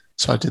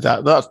 So I did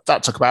that.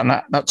 That took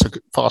that took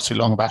far too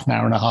long, about an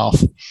hour and a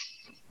half.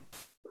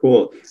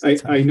 Cool.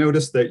 I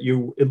noticed that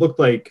it looked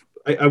like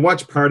I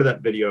watched part of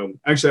that video.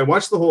 Actually, I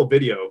watched the whole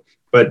video,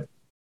 but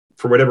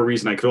for whatever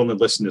reason, I could only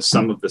listen to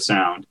some of the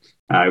sound.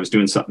 I was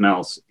doing something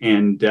else.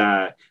 And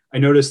I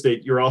noticed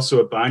that you're also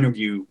a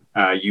BinoView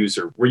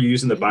user. Were you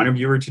using the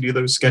BinoViewer to do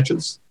those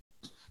sketches?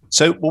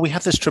 So, we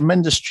have this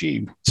tremendous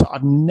dew. So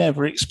I've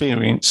never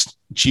experienced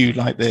dew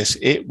like this.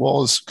 It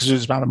was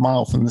about a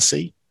mile from the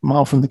sea, a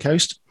mile from the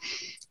coast.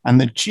 And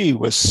the dew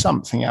was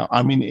something else.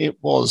 I mean,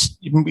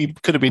 we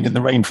could have been in the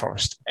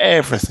rainforest.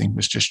 Everything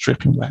was just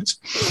dripping wet.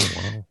 Oh,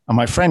 wow. And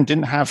my friend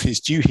didn't have his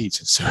dew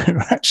heater. So we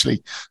were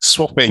actually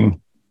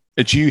swapping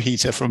a dew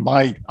heater from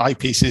my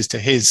eyepieces to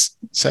his.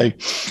 So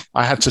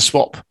I had to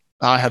swap.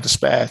 I had to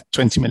spare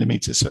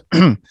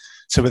 20mm.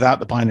 So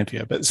without the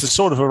BinoViewer. But it's the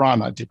sort of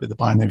Orion I did with the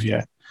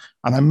BinoViewer.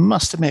 And I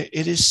must admit,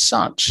 it is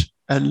such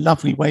a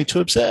lovely way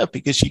to observe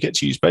because you get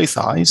to use both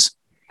eyes.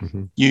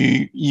 Mm-hmm.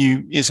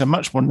 It's a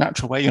much more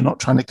natural way. You're not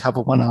trying to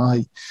cover one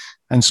eye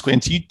and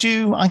squint. You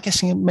do, I'm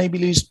guessing, maybe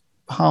lose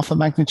half a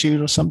magnitude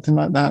or something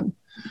like that.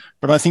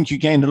 But I think you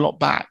gain a lot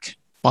back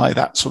by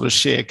that sort of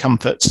sheer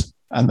comfort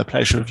and the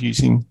pleasure of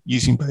using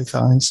both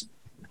eyes.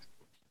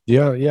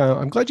 Yeah.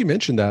 I'm glad you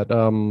mentioned that.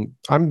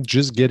 I'm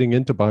just getting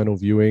into bino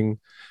viewing.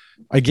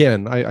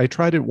 Again, I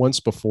tried it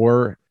once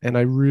before, and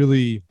I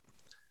really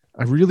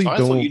I don't.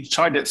 Thought you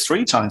tried it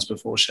 3 times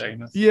before,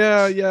 Shane.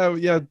 Yeah,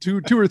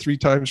 2 or 3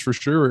 times for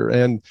sure.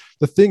 And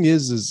the thing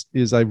is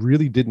I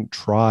really didn't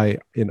try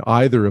in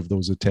either of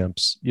those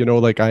attempts.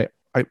 Like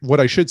what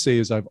I should say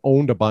is I've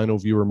owned a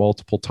BinoViewer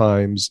multiple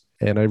times,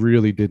 and I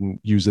really didn't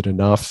use it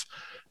enough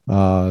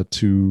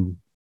to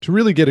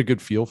really get a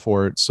good feel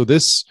for it. So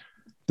this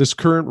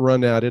current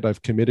run at it,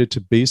 I've committed to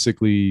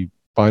basically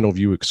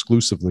BinoView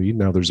exclusively.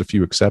 Now there's a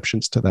few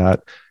exceptions to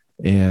that.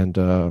 And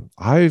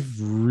I've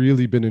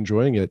really been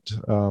enjoying it.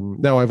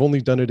 Now, I've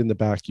only done it in the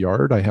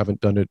backyard. I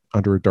haven't done it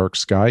under a dark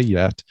sky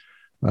yet.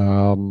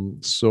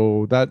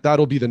 So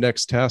that'll be the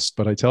next test.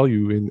 But I tell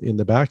you, in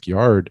the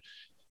backyard,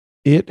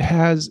 it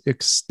has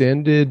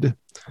extended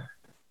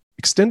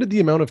the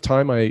amount of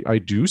time I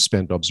do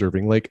spend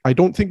observing. Like, I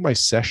don't think my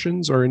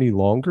sessions are any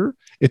longer.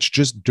 It's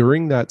just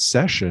during that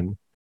session,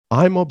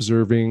 I'm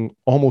observing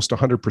almost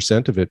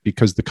 100% of it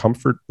because the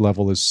comfort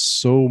level is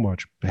so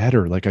much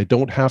better. Like, I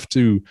don't have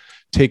to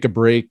take a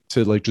break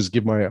to like just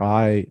give my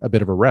eye a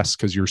bit of a rest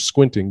because you're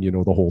squinting,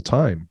 the whole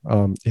time.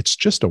 It's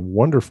just a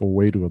wonderful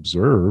way to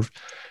observe.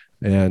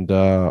 And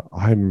I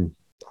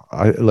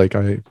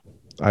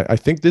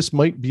think this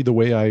might be the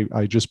way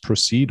I just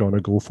proceed on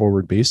a go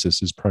forward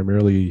basis, is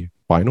primarily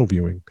bino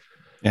viewing.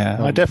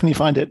 Yeah, I definitely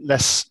find it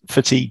less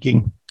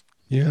fatiguing.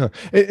 Yeah.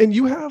 And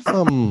you have,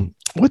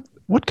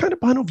 what kind of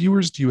bino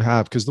viewers do you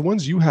have? Because the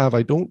ones you have,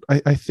 I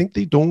think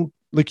they don't,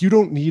 like, you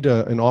don't need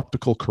an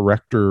optical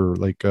corrector,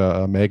 like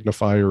a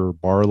magnifier or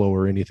Barlow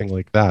or anything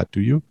like that,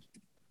 do you?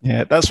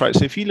 Yeah, that's right.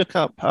 So if you look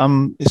up,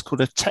 it's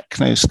called a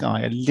Techno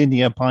Sky, a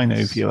linear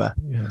bino viewer.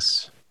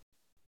 Yes.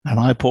 and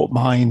I bought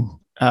mine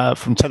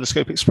from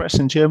Telescope Express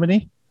in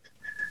Germany.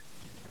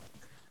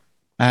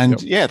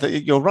 And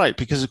you're right,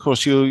 because of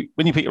course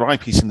when you put your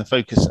eyepiece in the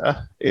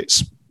focuser,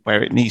 it's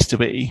where it needs to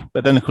be.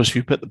 But then, of course, if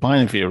you put the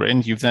binaviewer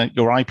in,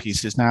 your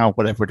eyepiece is now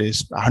whatever it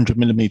is, 100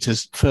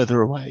 millimeters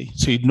further away.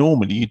 So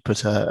you'd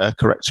put a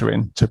corrector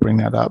in to bring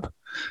that up.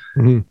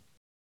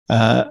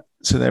 Mm-hmm.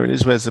 So there it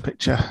is. Where's the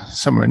picture?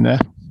 Somewhere in there.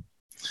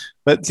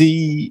 But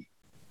the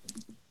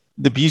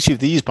beauty of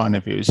these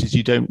binoviewers is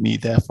you don't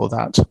need, therefore,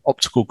 that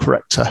optical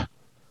corrector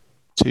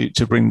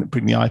to bring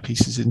the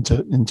eyepieces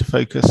into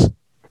focus.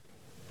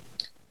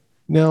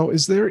 Now,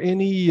 is there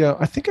any?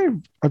 I think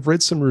I've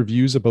read some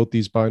reviews about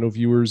these bino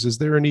viewers. Is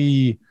there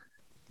any?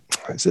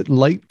 Is it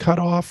light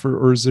cutoff,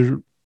 or is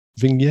there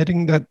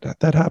vignetting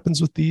that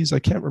happens with these? I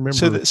can't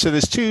remember. So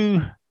there's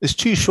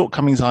two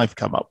shortcomings I've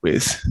come up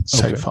with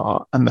so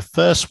far, and the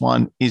first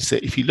one is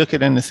that if you look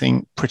at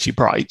anything pretty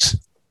bright,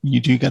 you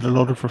do get a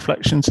lot of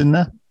reflections in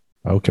there.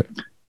 Okay.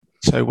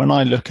 So when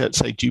I look at,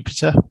 say,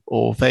 Jupiter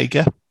or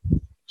Vega,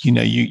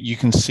 you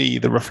can see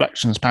the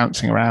reflections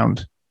bouncing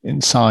around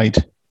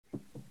inside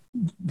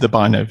the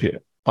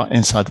binoviewer. But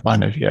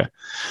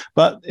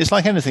it's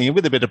like anything,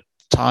 with a bit of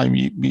time,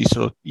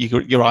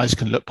 your eyes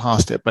can look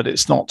past it, but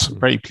it's not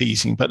very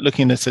pleasing. But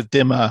looking at a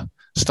dimmer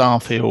star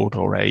field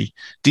or a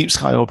deep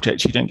sky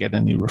object, you don't get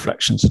any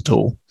reflections at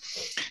all.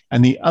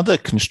 And the other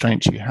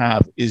constraint you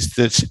have is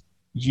that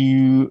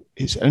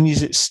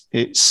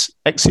it's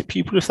exit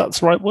pupil, if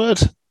that's the right word.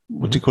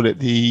 What do you call it?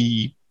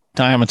 The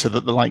diameter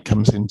that the light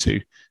comes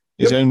into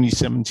is only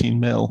 17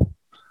 mil.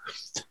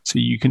 So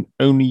you can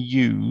only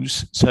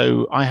use,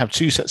 so I have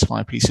two sets of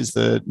eyepieces,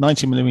 the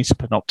 90 millimeter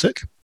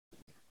panoptic,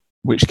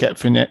 which get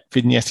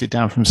vignetted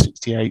down from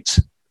 68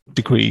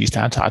 degrees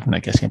down to, I don't know,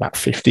 guessing about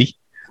 50.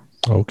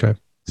 Okay.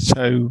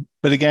 So,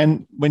 but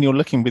again, when you're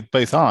looking with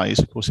both eyes,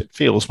 of course, it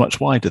feels much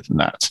wider than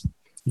that.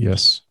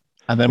 Yes.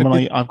 And then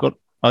when I've got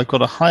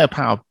a higher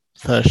power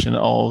version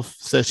of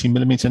 30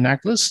 millimeter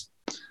Naglers,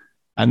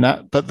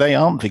 but they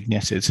aren't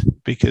vignetted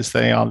because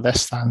they are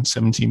less than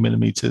 17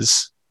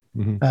 millimeters.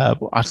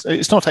 Mm-hmm.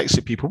 It's not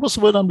exit pupil. What's the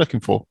word I'm looking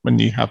for when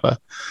you have the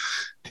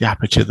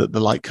aperture that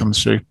the light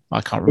comes through? I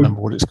can't remember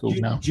what it's called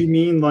now. Do you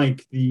mean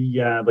like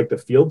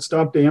the field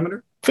stop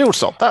diameter? Field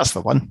stop, that's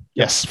the one.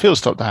 Yes, field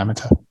stop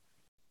diameter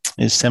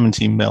is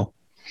 17 mil.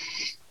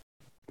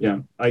 Yeah,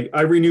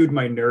 I renewed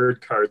my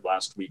nerd card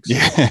last week. So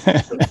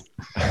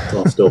it's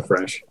all still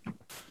fresh.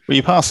 Well,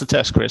 you passed the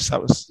test, Chris. That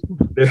was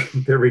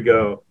there. We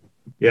go.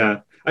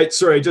 Yeah. I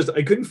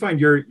couldn't find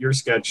your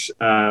sketch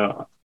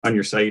on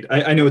your site.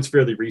 I know it's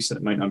fairly recent.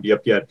 It might not be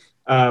up yet.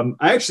 I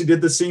actually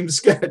did the same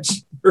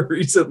sketch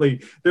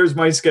recently. There's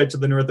my sketch of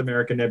the North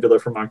American Nebula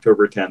from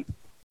October 10th.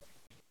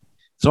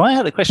 So I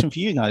had a question for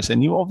you guys,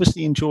 and you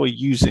obviously enjoy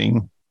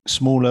using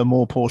smaller,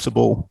 more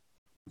portable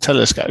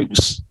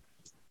telescopes.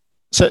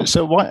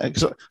 So why?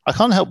 'Cause I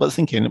can't help but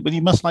thinking, well,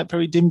 you must like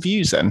very dim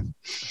views then.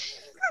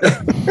 I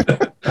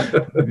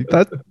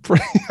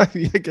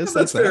guess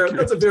that's fair. accurate.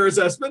 That's a fair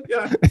assessment.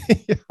 Yeah.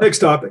 Next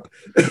topic.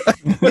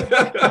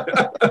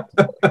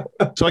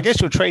 So I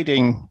guess you're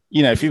trading,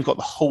 if you've got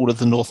the whole of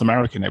the North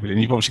American Nebula,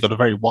 you've obviously got a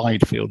very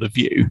wide field of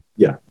view.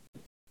 Yeah.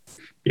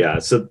 Yeah.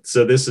 So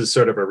this is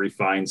sort of a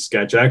refined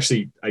sketch.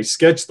 Actually, I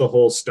sketched the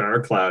whole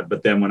star cloud,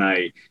 but then when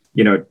I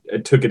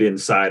took it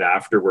inside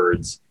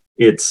afterwards,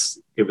 it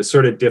was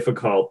sort of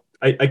difficult.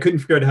 I couldn't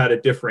figure out how to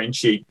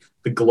differentiate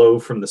the glow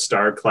from the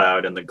star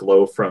cloud and the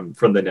glow from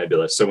the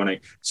nebula. So when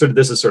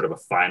this is sort of a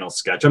final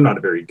sketch. I'm not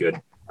a very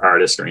good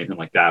artist or anything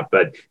like that,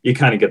 but you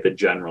kind of get the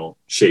general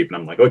shape. And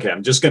I'm like, okay,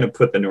 I'm just going to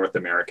put the North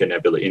American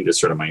Nebula into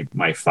sort of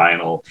my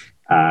final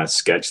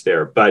sketch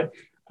there. But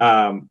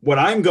what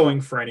I'm going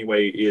for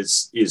anyway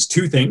is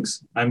two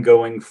things. I'm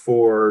going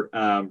for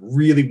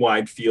really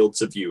wide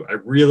fields of view. I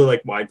really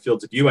like wide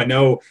fields of view. I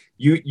know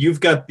you've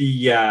got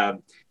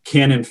the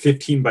Canon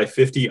 15 by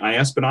 50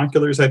 IS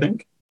binoculars, I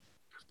think,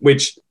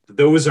 which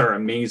those are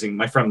amazing.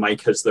 My friend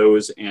Mike has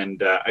those,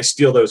 and I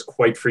steal those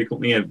quite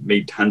frequently. I've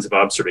made tons of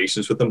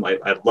observations with them. I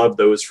love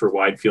those for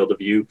wide field of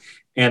view.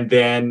 And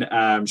then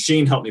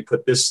Shane helped me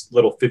put this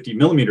little 50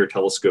 millimeter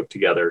telescope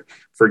together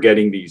for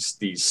getting these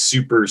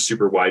super,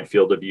 super wide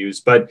field of views.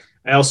 But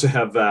I also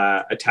have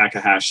a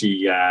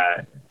Takahashi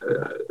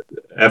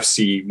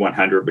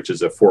FC100, which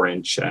is a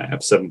 4-inch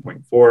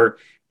f7.4.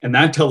 And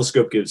that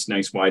telescope gives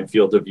nice wide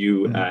field of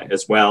view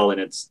as well. And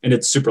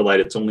it's super light.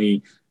 It's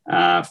only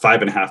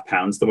 5.5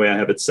 pounds the way I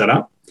have it set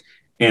up.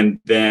 And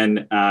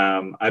then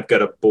I've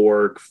got a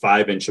Borg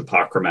 5-inch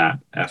apochromat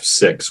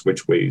f6,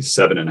 which weighs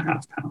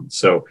 7.5 pounds.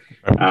 So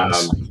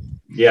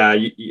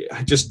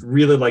I just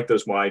really like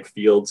those wide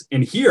fields.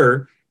 And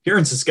here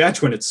in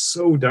Saskatchewan, it's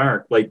so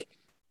dark. Like,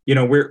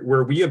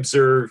 where we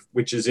observe,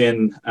 which is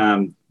in,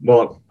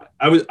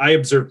 I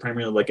observe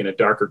primarily like in a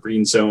darker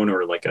green zone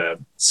or like a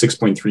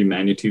 6.3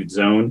 magnitude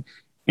zone,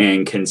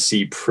 and can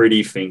see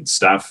pretty faint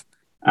stuff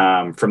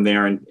from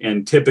there.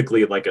 And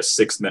typically like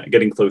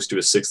getting close to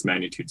a 6th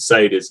magnitude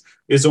site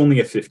is only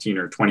a 15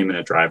 or 20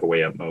 minute drive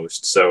away at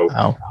most. So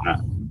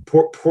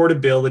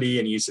portability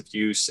and ease of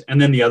use. And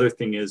then the other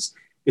thing is,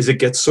 is it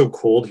gets so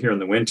cold here in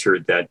the winter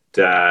that,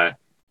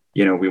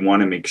 we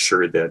want to make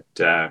sure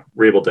that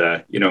we're able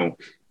to,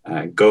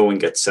 go and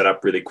get set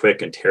up really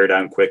quick and tear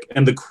down quick.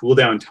 And the cool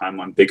down time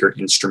on bigger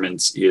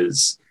instruments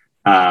is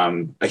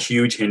a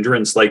huge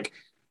hindrance. Like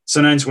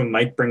sometimes when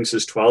Mike brings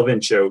his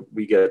 12-inch out,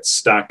 we get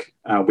stuck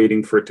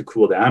waiting for it to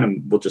cool down.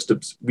 And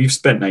we've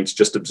spent nights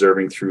just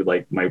observing through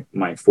like my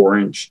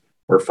 4-inch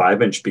or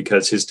 5-inch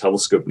because his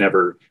telescope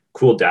never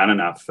cooled down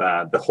enough.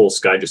 The whole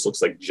sky just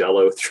looks like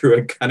jello through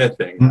it kind of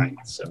thing. Right.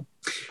 So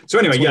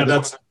anyway,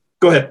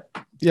 go ahead.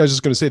 Yeah, I was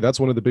just going to say that's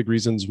one of the big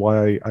reasons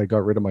why I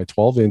got rid of my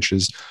 12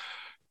 inches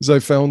is I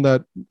found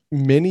that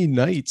many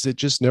nights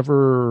it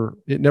never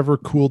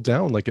cooled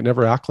down, like it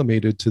never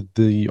acclimated to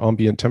the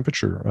ambient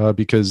temperature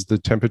because the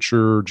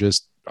temperature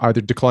just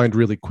either declined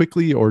really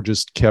quickly or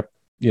just kept,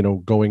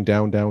 going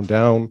down,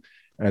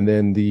 and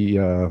then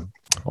the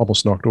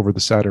almost knocked over the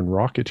Saturn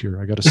rocket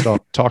here. I got to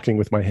stop talking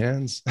with my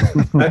hands.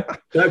 that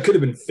could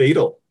have been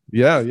fatal.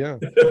 Yeah.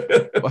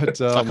 But it's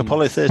like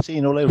Apollo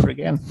 13 all over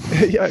again.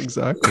 Yeah,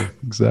 exactly.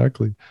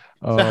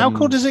 So how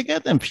cold does it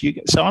get then for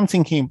you? So I'm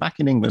thinking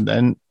back in England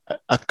then,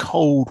 a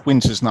cold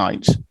winter's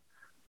night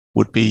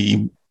would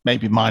be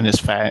maybe minus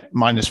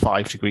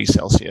 5 degrees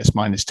Celsius,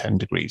 minus 10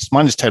 degrees.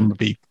 Minus 10 would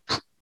be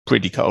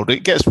pretty cold.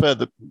 It gets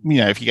further,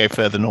 if you go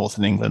further north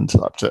in England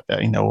up to,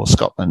 or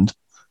Scotland.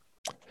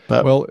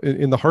 But, well,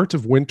 in the heart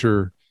of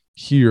winter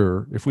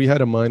here, if we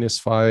had a minus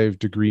 5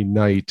 degree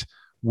night,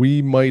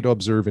 we might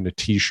observe in a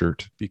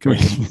t-shirt because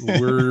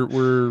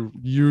we're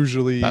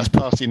usually that's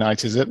party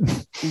night, is it?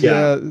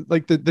 Yeah,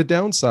 like the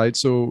downside.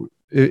 So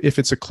if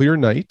it's a clear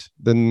night,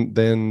 then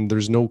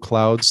there's no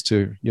clouds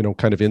to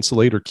kind of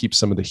insulate or keep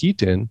some of the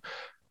heat in.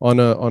 On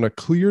a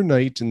clear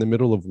night in the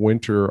middle of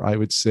winter, I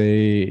would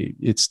say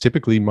it's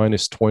typically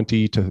minus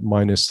 20 to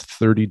minus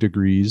 30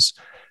 degrees.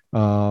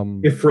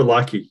 If we're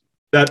lucky,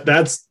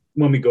 that's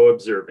when we go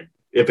observing.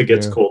 If it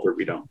gets colder,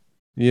 we don't.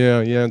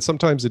 Yeah, and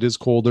sometimes it is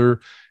colder.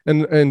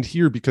 And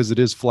here, because it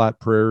is flat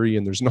prairie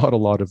and there's not a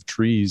lot of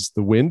trees,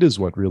 the wind is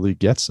what really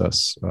gets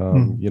us.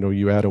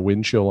 You add a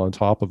wind chill on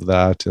top of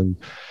that, and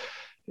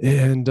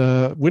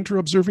winter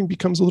observing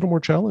becomes a little more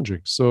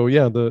challenging. So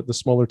yeah, the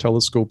smaller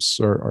telescopes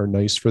are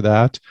nice for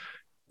that.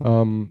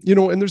 And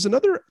there's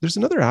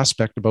another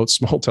aspect about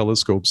small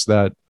telescopes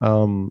that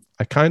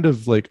I kind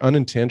of like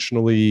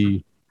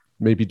unintentionally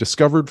maybe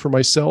discovered for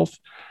myself,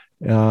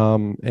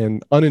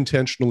 and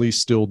unintentionally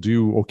still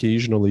do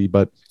occasionally,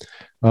 but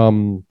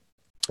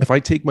if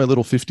I take my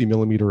little 50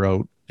 millimeter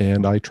out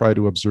and I try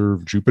to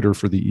observe Jupiter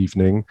for the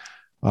evening,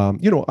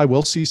 I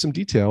will see some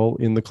detail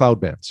in the cloud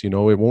bands. It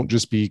won't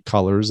just be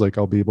colors. Like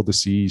I'll be able to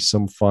see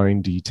some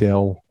fine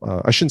detail.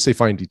 I shouldn't say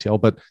fine detail,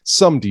 but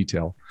some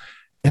detail.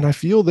 And I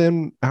feel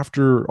then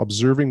after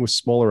observing with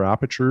smaller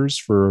apertures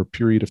for a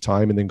period of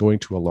time and then going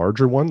to a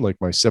larger one, like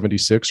my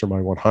 76 or my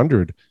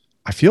 100,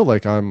 I feel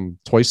like I'm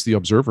twice the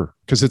observer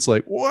because it's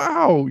like,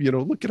 wow,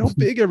 look at how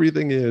big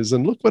everything is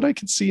and look what I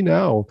can see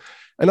now.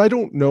 And I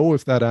don't know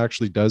if that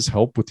actually does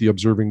help with the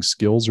observing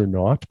skills or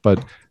not,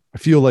 but I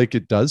feel like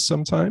it does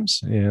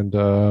sometimes. And,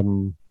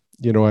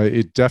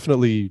 it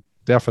definitely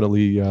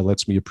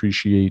lets me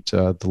appreciate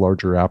the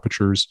larger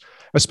apertures,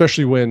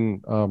 especially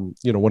when,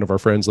 one of our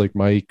friends like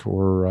Mike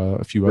or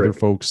a few other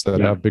folks that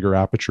have bigger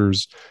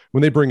apertures,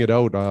 when they bring it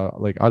out,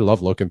 I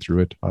love looking through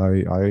it.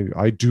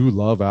 I do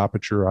love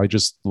aperture. I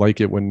just like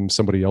it when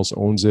somebody else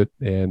owns it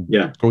and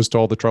goes to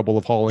all the trouble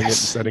of hauling it and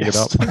setting it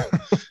up.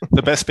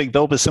 The best big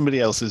bulb is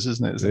somebody else's,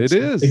 isn't it? It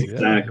is.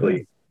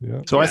 Exactly.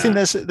 Yeah. So I think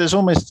there's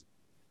almost,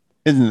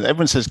 isn't it?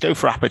 Everyone says go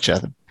for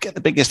aperture, get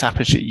the biggest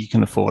aperture you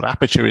can afford.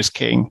 Aperture is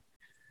king.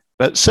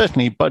 But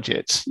certainly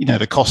budget,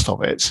 the cost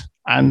of it,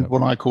 and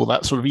what I call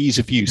that sort of ease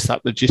of use,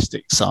 that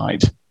logistics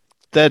side,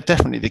 they're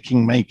definitely the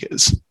king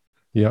makers.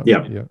 Yeah.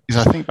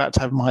 Because I think back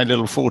to have my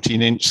little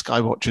 14-inch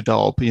Skywatcher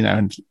Dob,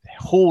 and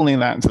hauling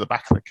that into the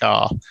back of the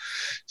car,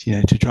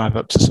 to drive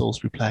up to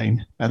Salisbury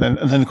Plain, and then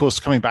of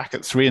course coming back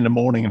at 3 a.m.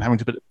 and having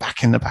to put it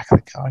back in the back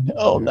of the car.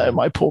 Oh no,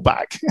 my poor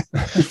back.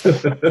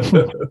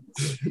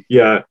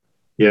 Yeah,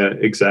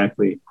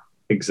 exactly.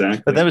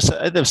 But there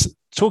was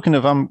talking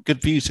of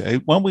good views.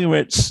 When we were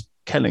at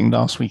Kelling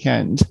last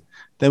weekend,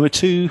 there were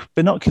 2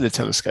 binocular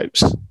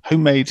telescopes,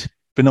 homemade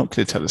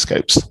binocular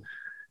telescopes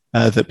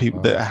that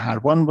people that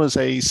had. One was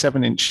a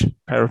 7-inch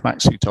pair of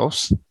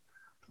Maxutovs,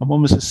 and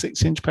one was a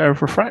 6-inch pair of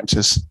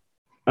refractors.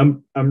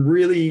 I'm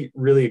really,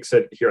 really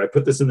excited to hear. I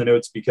put this in the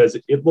notes because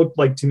it looked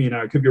like to me, and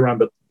I could be wrong,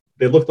 but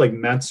they looked like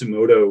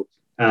Matsumoto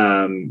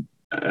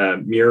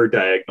mirror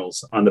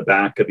diagonals on the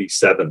back of these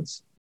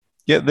 7s.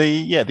 Yeah,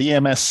 the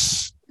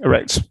EMS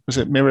Erect, was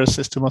it mirror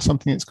system or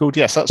something it's called?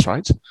 Yes, that's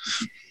right.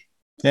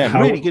 Yeah,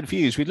 really good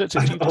views. We looked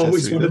at Jupiter. I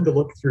always wanted to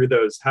look through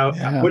those.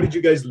 What did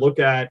you guys look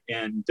at,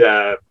 and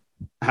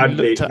how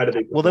did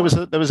they? Well, there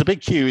was a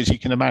big queue, as you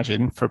can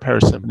imagine, for a pair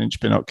of 7-inch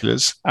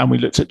binoculars, and we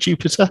looked at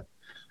Jupiter.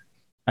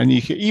 And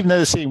you could, even though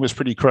the scene was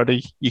pretty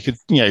cruddy, you could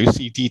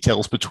see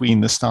details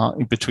between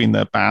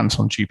the bands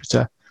on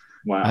Jupiter.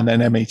 Wow. And then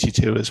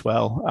M82 as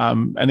well.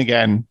 And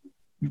again,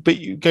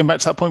 going back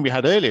to that point we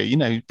had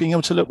earlier, being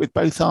able to look with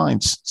both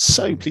eyes,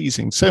 so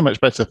pleasing, so much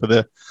better for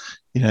the,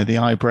 the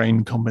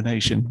eye-brain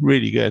combination.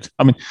 Really good.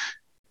 I mean,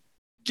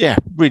 yeah,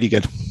 really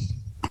good.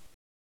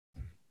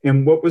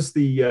 And what was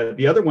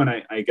the other one?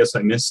 I guess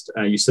I missed.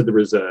 You said there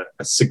was a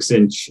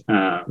 6-inch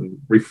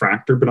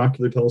refractor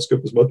binocular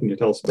telescope as well. Can you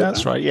tell us about that?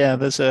 That's right. Yeah,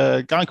 there's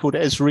a guy called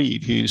Ez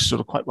Reed who's sort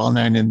of quite well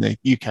known in the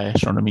UK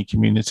astronomy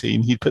community,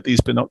 and he put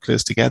these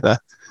binoculars together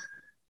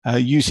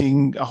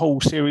using a whole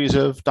series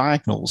of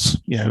diagonals.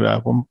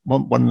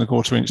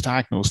 1.25-inch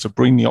diagonals to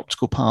bring the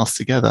optical path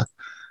together.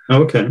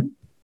 Okay.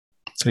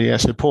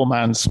 So poor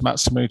man's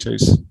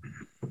Matsumoto's.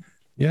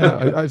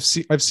 Yeah,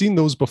 I've seen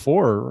those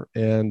before,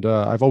 and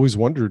I've always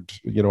wondered,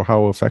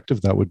 how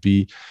effective that would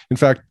be. In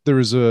fact,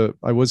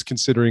 I was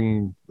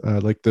considering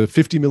like the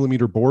 50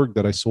 millimeter Borg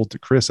that I sold to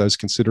Chris. I was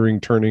considering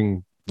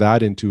turning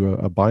that into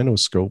a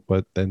binoscope,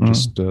 but then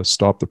just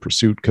stopped the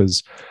pursuit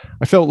because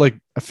I felt like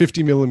a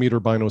 50 millimeter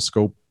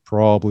binoscope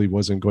probably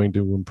wasn't going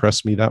to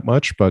impress me that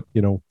much. But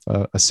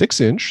a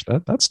 6-inch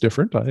that's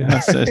different.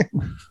 That's it.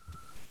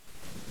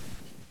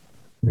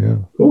 Yeah,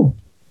 cool.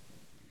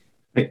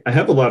 I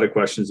have a lot of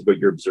questions about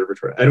your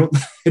observatory. I don't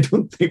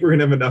think we're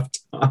gonna have enough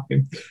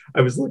time. I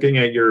was looking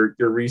at your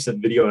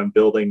recent video on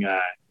building a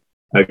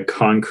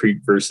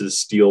concrete versus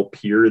steel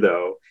pier,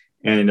 though,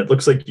 and it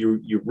looks like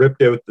you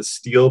ripped out the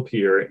steel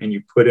pier and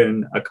you put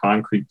in a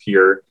concrete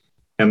pier.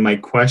 And my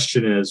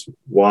question is,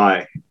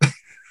 why?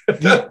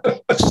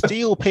 The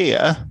steel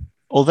pier,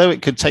 although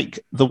it could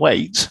take the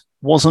weight,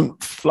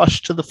 wasn't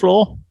flush to the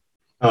floor.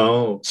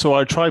 Oh, so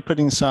I tried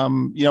putting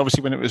some.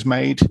 Obviously, when it was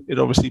made, it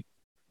obviously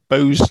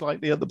bows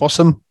slightly at the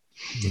bottom.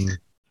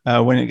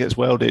 When it gets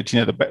welded,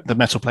 the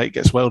metal plate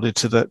gets welded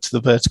to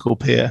the vertical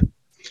pier,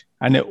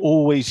 and it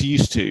always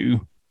used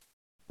to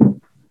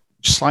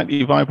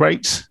slightly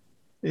vibrate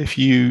if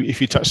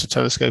you touched the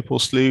telescope or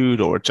slewed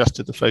or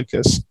adjusted the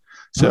focus.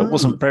 So it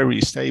wasn't very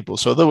stable.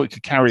 So although it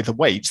could carry the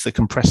weight, the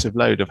compressive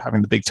load of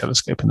having the big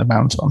telescope and the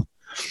mount on.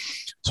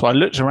 So I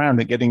looked around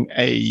at getting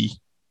a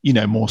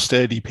more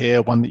sturdy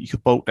pier, one that you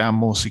could bolt down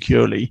more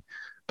securely,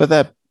 but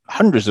they're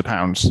hundreds of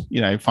pounds,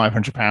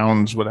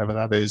 £500, whatever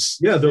that is.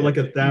 Yeah, they're like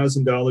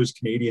 $1,000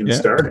 Canadian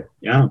starting.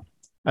 Yeah.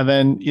 And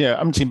then,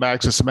 umpteen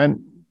bags of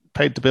cement,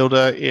 paid the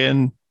builder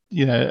in,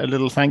 a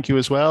little thank you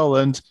as well.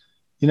 And,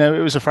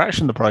 it was a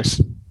fraction of the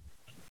price.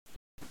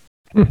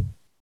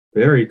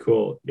 Very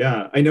cool.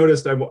 Yeah. I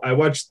noticed I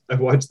watched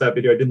that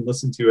video. I didn't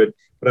listen to it,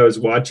 but I was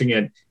watching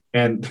it.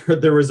 And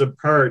there was a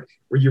part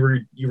where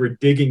you were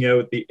digging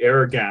out the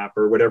air gap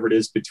or whatever it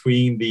is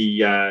between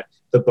the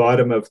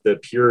bottom of the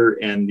pier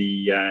and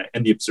the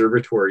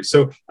observatory.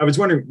 So I was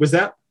wondering, was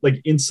that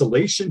like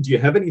insulation? Do you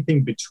have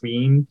anything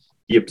between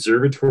the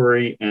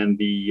observatory and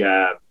the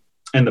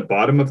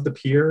bottom of the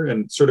pier,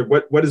 and sort of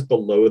what is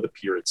below the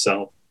pier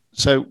itself?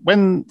 So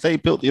when they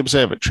built the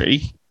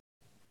observatory,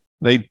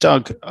 they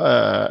dug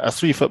a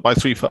 3-foot by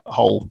 3-foot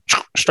hole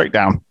straight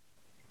down,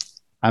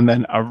 and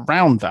then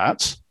around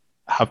that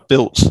have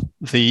built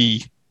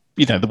the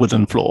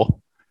wooden floor.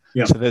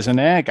 Yeah. So there's an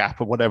air gap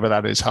of whatever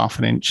that is,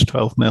 0.5 inch,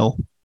 12 mil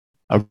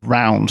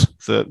around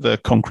the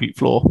concrete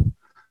floor,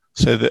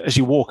 so that as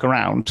you walk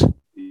around,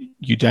 the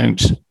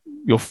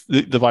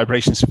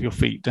vibrations of your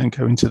feet don't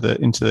go into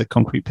the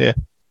concrete pier.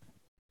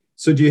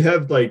 So do you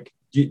have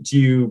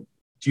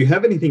do you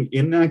have anything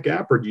in that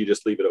gap, or do you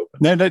just leave it open?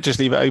 No, just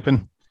leave it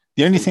open.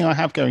 The only thing I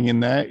have going in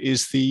there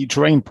is the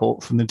drain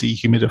port from the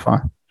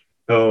dehumidifier.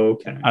 Oh,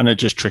 okay. And it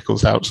just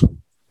trickles out.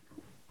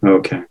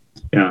 Okay.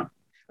 Yeah.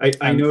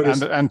 I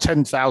noticed. And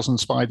 10,000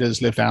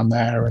 spiders live down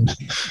there, and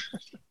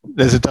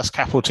there's a dust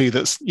cap or two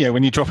that's,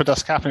 when you drop a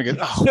dust cap and it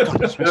goes, oh,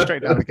 God, it's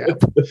straight down the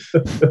gap.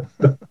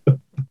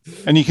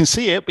 And you can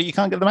see it, but you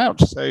can't get them out.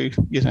 So, I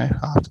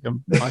have to go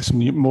buy some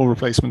more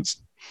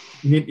replacements.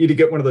 You need to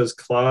get one of those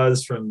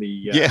claws from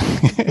the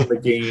from the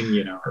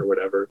game, or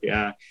whatever.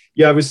 Yeah.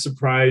 Yeah, I was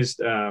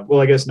surprised. Well,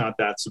 I guess not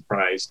that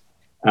surprised.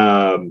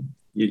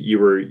 You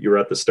were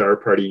at the Star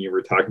Party and you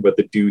were talking about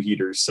the dew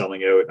heaters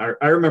selling out.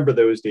 I remember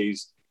those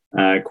days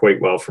quite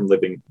well from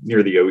living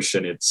near the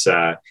ocean. It's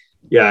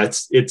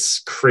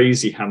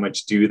crazy how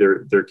much dew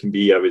there can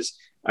be.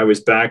 I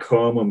was back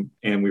home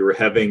and we're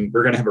going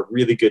to have a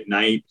really good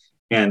night,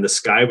 and the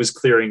sky was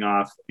clearing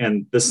off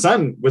and the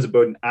sun was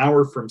about an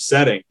hour from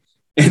setting,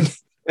 and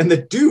the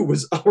dew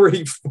was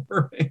already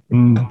forming.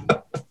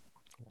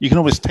 You can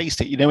always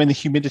taste it, when the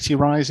humidity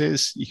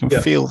rises, you can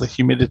feel the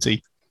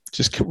humidity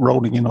just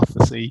rolling in off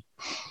the sea.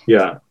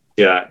 Yeah.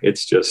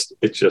 It's just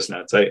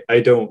nuts. I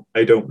don't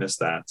miss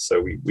that.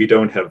 So we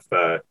don't have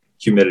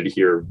humidity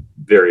here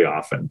very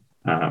often.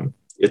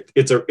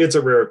 It's a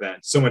rare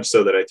event. So much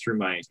so that I threw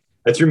my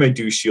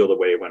dew shield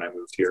away when I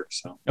moved here.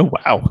 So. Oh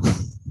wow.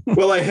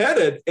 Well, I had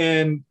it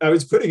and I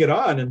was putting it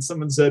on, and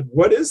someone said,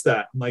 "What is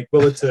that?" I'm like,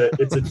 "Well, it's a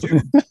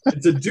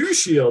dew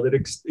shield.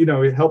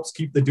 It helps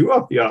keep the dew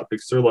off the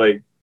optics." They're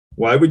like,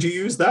 "Why would you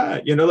use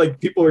that?"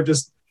 People are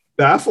just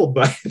baffled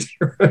by it,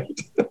 right?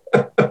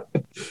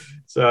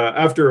 So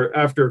after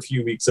a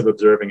few weeks of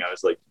observing, I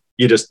was like,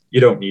 you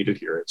don't need it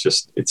here.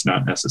 It's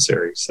not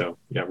necessary. So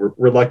yeah,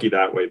 we're lucky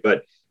that way.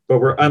 But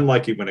we're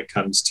unlucky when it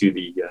comes to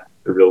the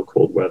real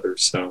cold weather.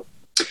 So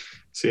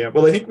yeah.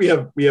 Well, I think we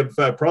have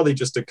probably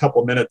just a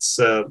couple minutes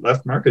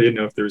left, Mark. I didn't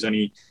know if there's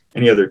any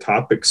other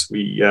topics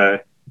we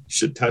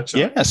should touch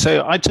on. Yeah.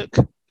 So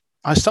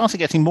I started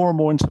getting more and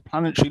more into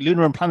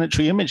lunar and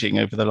planetary imaging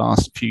over the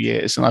last few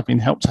years, and I've been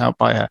helped out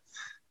by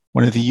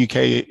one of the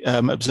UK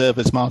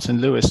observers, Martin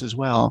Lewis, as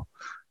well.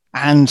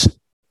 And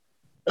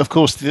of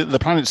course, the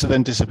planets have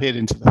then disappeared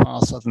into the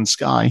far southern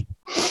sky.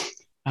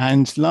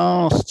 And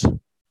last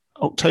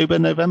October,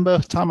 November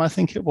time, I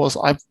think it was,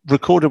 I've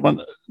recorded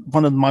one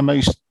of my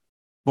most,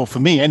 well, for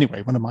me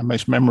anyway, one of my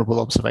most memorable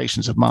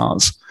observations of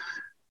Mars.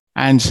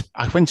 And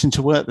I went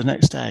into work the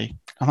next day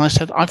and I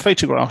said, I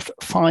photographed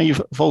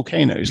 5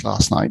 volcanoes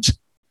last night.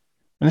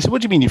 And they said,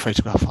 what do you mean you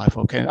photographed 5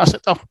 volcanoes? I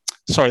said, oh,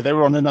 sorry, they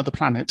were on another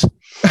planet.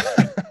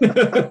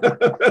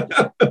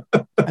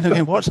 And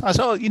again, what? I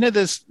said, oh,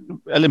 there's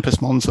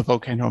Olympus Mons, a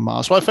volcano on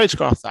Mars. Well, I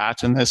photographed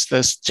that, and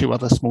there's 2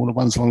 other smaller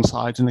ones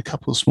alongside and a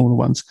couple of smaller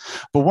ones.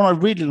 But what I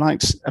really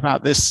liked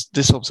about this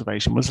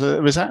observation was that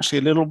there was actually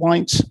a little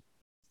white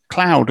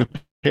cloud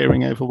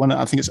appearing over one,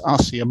 I think it's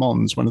Arsia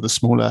Mons, one of the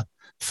smaller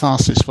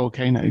Tharsis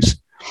volcanoes.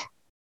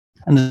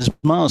 And as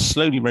Mars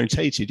slowly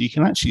rotated, you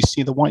can actually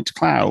see the white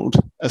cloud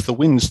as the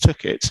winds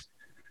took it,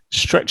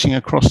 stretching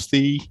across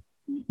the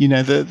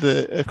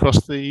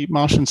across the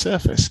Martian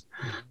surface.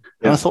 Yeah.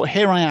 And I thought,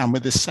 here I am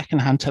with this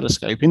second-hand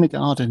telescope in a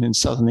garden in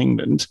southern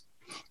England,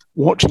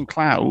 watching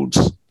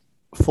clouds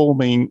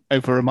forming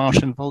over a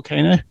Martian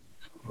volcano.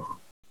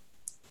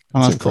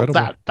 And I thought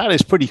that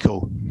is pretty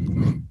cool.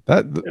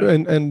 That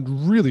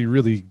and really,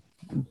 really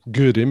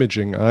good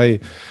imaging.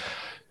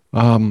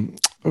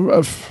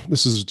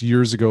 This is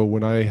years ago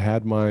when I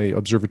had my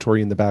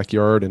observatory in the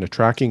backyard and a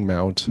tracking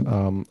mount.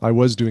 I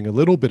was doing a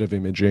little bit of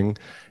imaging,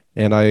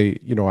 and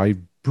I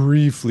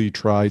briefly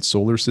tried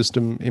solar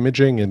system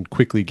imaging and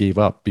quickly gave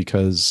up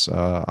because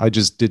I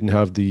just didn't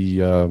have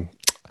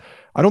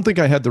I don't think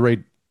I had the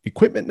right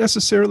equipment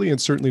necessarily, and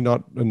certainly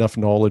not enough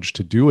knowledge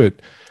to do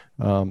it.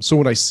 So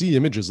when I see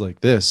images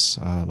like this,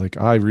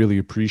 I really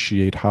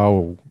appreciate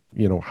how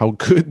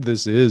good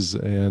this is,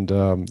 and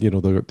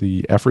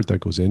the effort that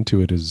goes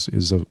into it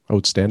is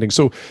outstanding.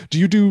 So do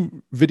you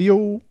do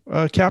video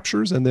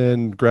captures and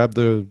then grab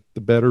the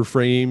better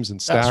frames and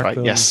stack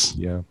them? Yes.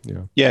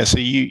 Yeah. So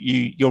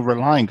you're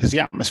relying, because the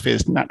atmosphere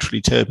is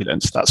naturally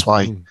turbulent. That's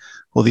why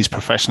all these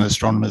professional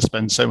astronomers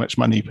spend so much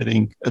money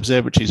putting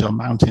observatories on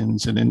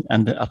mountains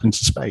and up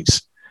into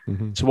space.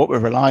 Mm-hmm. So what we're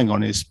relying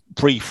on is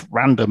brief,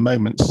 random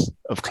moments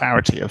of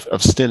clarity,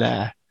 of still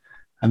air.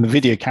 And the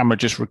video camera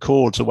just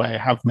records away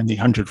how many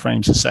 100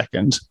 frames a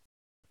second.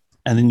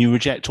 And then you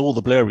reject all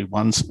the blurry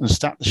ones and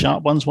stack the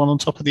sharp ones one on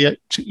top of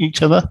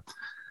each other.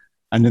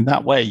 And in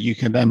that way, you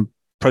can then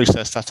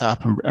process that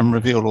up and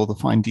reveal all the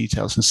fine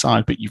details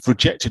inside. But you've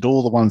rejected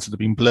all the ones that have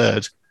been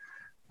blurred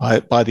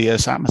by the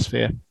Earth's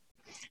atmosphere.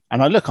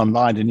 And I look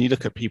online and you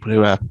look at people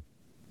who are,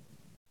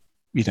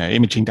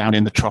 imaging down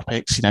in the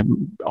tropics,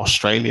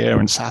 Australia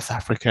and South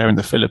Africa and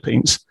the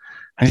Philippines.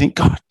 And you think,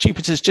 God,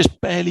 Jupiter's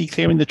just barely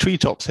clearing the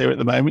treetops here at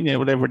the moment,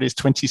 whatever it is,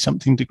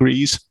 20-something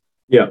degrees.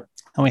 Yeah.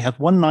 And we had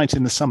one night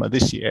in the summer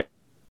this year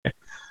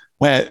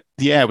where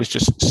the air was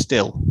just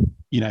still.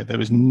 There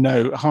was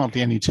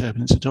hardly any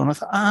turbulence at all. And I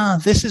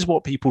thought, this is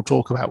what people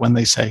talk about when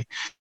they say,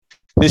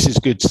 this is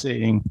good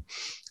seeing.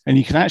 And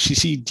you can actually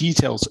see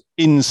details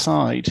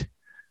inside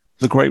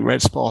the Great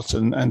Red Spot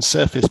and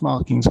surface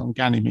markings on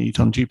Ganymede,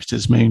 on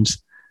Jupiter's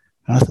moons.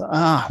 And I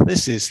thought,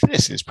 this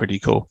is pretty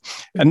cool.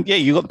 And yeah,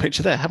 you got the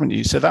picture there, haven't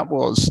you?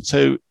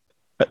 So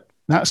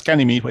that's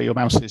Ganymede where your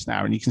mouse is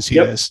now, and you can see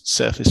there's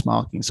surface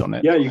markings on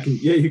it. Yeah, you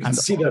can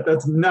see that.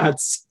 That's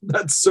nuts.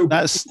 Isn't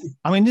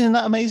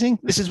that amazing?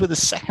 This is with a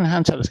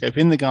second-hand telescope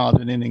in the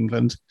garden in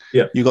England.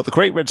 Yeah. You've got the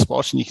Great Red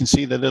Spot, and you can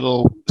see the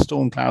little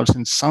storm clouds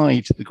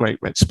inside the Great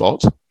Red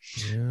Spot.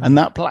 Yeah. And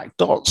that black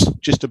dot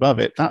just above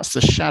it, that's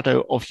the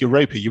shadow of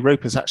Europa.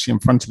 Europa is actually in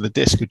front of the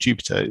disk of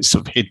Jupiter. It's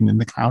sort of hidden in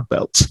the cloud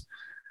belts.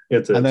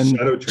 And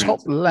then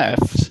top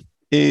left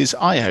is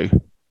Io.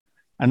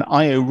 And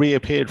Io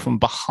reappeared from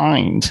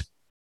behind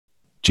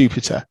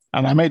Jupiter.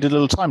 And I made a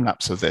little time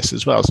lapse of this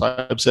as well. So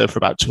I observed for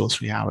about 2 or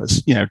 3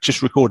 hours,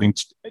 just recording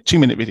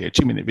 2-minute video,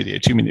 2-minute video,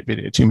 2-minute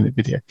video, 2-minute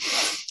video,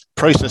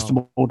 processed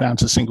them all down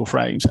to single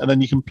frames. And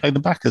then you can play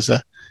them back as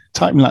a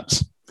time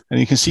lapse. And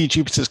you can see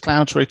Jupiter's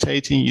clouds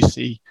rotating. You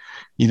see,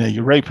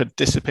 Europa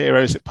disappear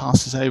as it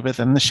passes over,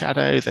 then the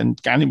shadow, then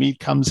Ganymede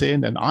comes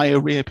in, and Io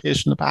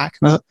reappears from the back.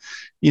 And,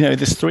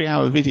 this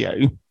 3-hour video,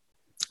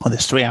 or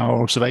this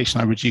 3-hour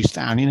observation I reduced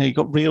down, you've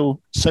got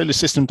real solar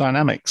system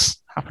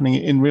dynamics happening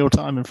in real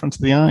time in front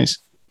of the eyes.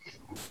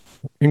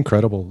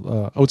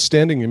 Incredible.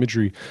 Outstanding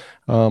imagery.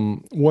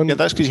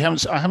 That's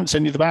because I haven't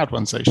sent you the bad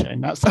ones though,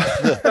 Shane. That's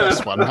the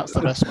best one. That's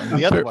the best one.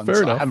 The other ones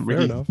I haven't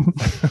really. Fair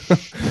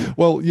enough.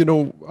 Well,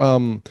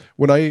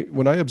 when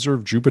I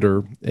observe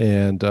Jupiter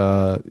and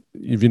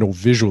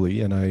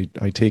visually, and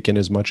I take in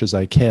as much as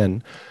I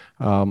can,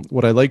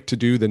 What I like to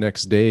do the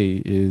next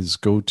day is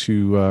go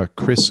to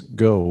Chris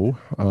Go.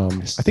 I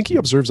think he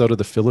observes out of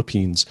the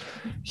Philippines.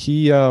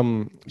 He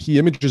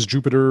images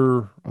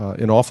Jupiter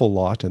an awful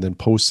lot and then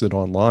posts it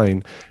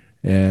online.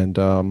 And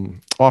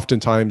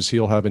oftentimes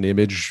he'll have an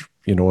image,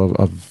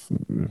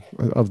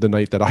 of the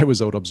night that I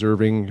was out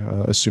observing,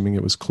 assuming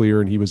it was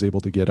clear and he was able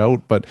to get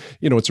out. But,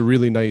 it's a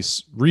really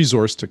nice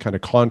resource to kind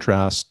of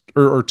contrast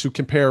or to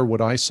compare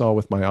what I saw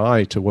with my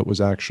eye to what was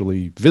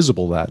actually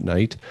visible that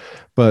night.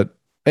 But,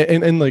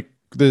 and like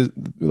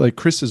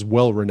Chris is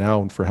well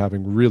renowned for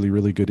having really,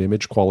 really good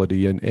image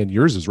quality, and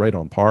yours is right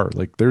on par.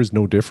 Like there's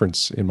no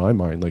difference in my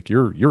mind. Like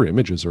your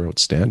images are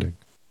outstanding.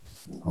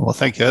 Well,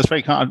 thank you. That's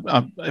very kind.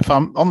 If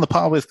I'm on the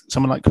par with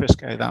someone like Chris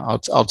Go,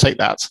 I'll take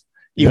that.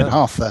 Even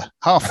half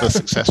the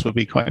success would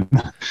be quite.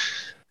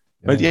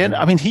 But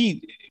I mean,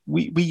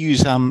 we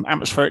use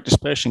atmospheric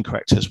dispersion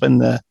correctors when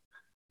the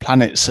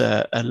planets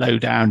are low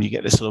down. You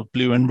get this sort of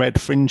blue and red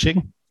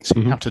fringing, so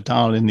you have to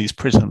dial in these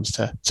prisms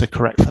to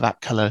correct for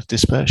that color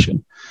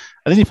dispersion.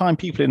 And then you find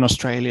people in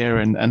Australia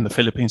and the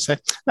Philippines say,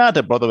 "No,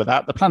 don't bother with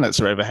that. The planets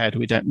are overhead.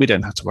 We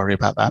don't have to worry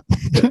about that."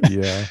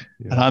 Yeah.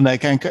 And I'm there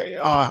going,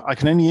 I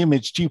can only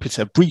image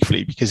Jupiter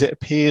briefly because it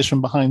appears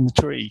from behind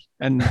the tree,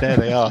 and there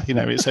they are.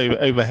 It's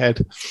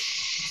overhead.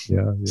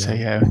 Yeah.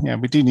 So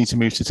we do need to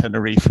move to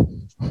Tenerife.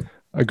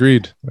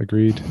 Agreed.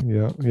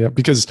 Yeah.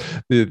 Because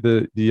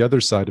the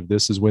other side of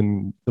this is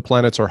when the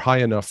planets are high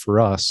enough for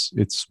us,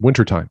 it's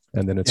wintertime,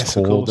 and then it's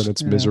cold and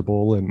it's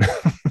miserable and.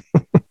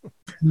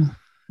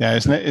 Yeah,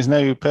 there's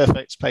no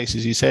perfect place,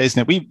 as you say, isn't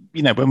it? We,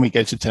 when we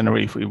go to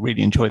Tenerife, we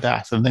really enjoy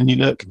that. And then you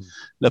look,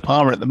 La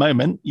Palma at the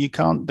moment,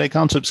 they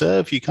can't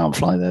observe, you can't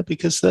fly there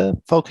because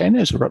the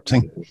volcanoes are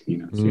erupting.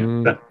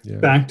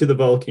 Back to the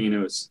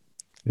volcanoes.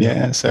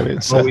 Yeah, so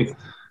it's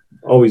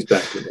always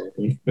back to the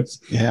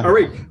volcanoes. Yeah. All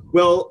right.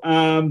 Well,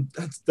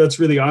 that's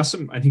really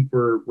awesome. I think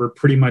we're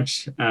pretty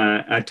much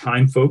at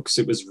time, folks.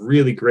 It was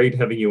really great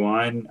having you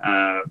on,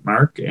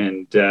 Mark.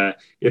 And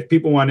if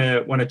people want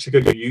to check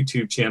out your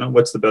YouTube channel,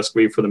 what's the best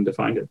way for them to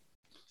find it?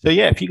 So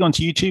if you go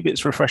onto YouTube,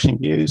 it's Refreshing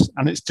Views,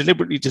 and it's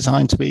deliberately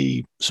designed to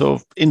be sort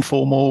of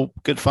informal,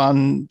 good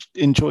fun,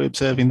 enjoy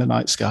observing the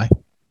night sky.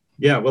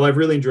 Yeah, well, I've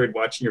really enjoyed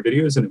watching your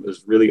videos, and it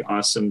was really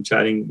awesome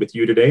chatting with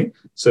you today.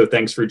 So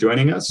thanks for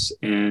joining us,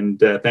 and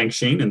thanks,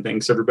 Shane, and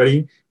thanks,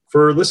 everybody,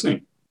 for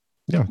listening.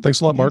 Yeah,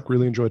 thanks a lot, Mark.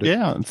 Really enjoyed it.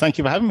 Yeah, and thank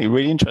you for having me.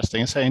 Really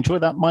interesting. I enjoy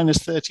that minus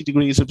 30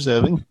 degrees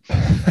observing.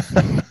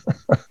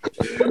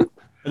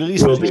 At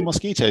least there's no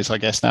mosquitoes, I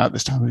guess, now at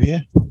this time of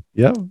year.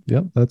 Yeah,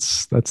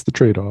 that's the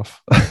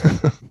trade-off.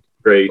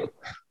 Great.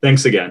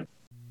 Thanks again.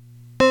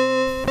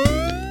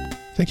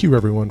 Thank you,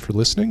 everyone, for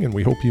listening, and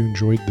we hope you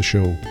enjoyed the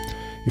show.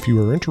 If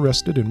you are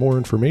interested in more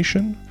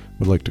information,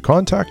 would like to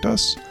contact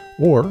us,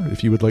 or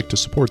if you would like to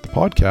support the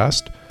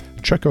podcast,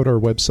 check out our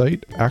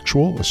website,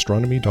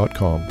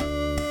 actualastronomy.com.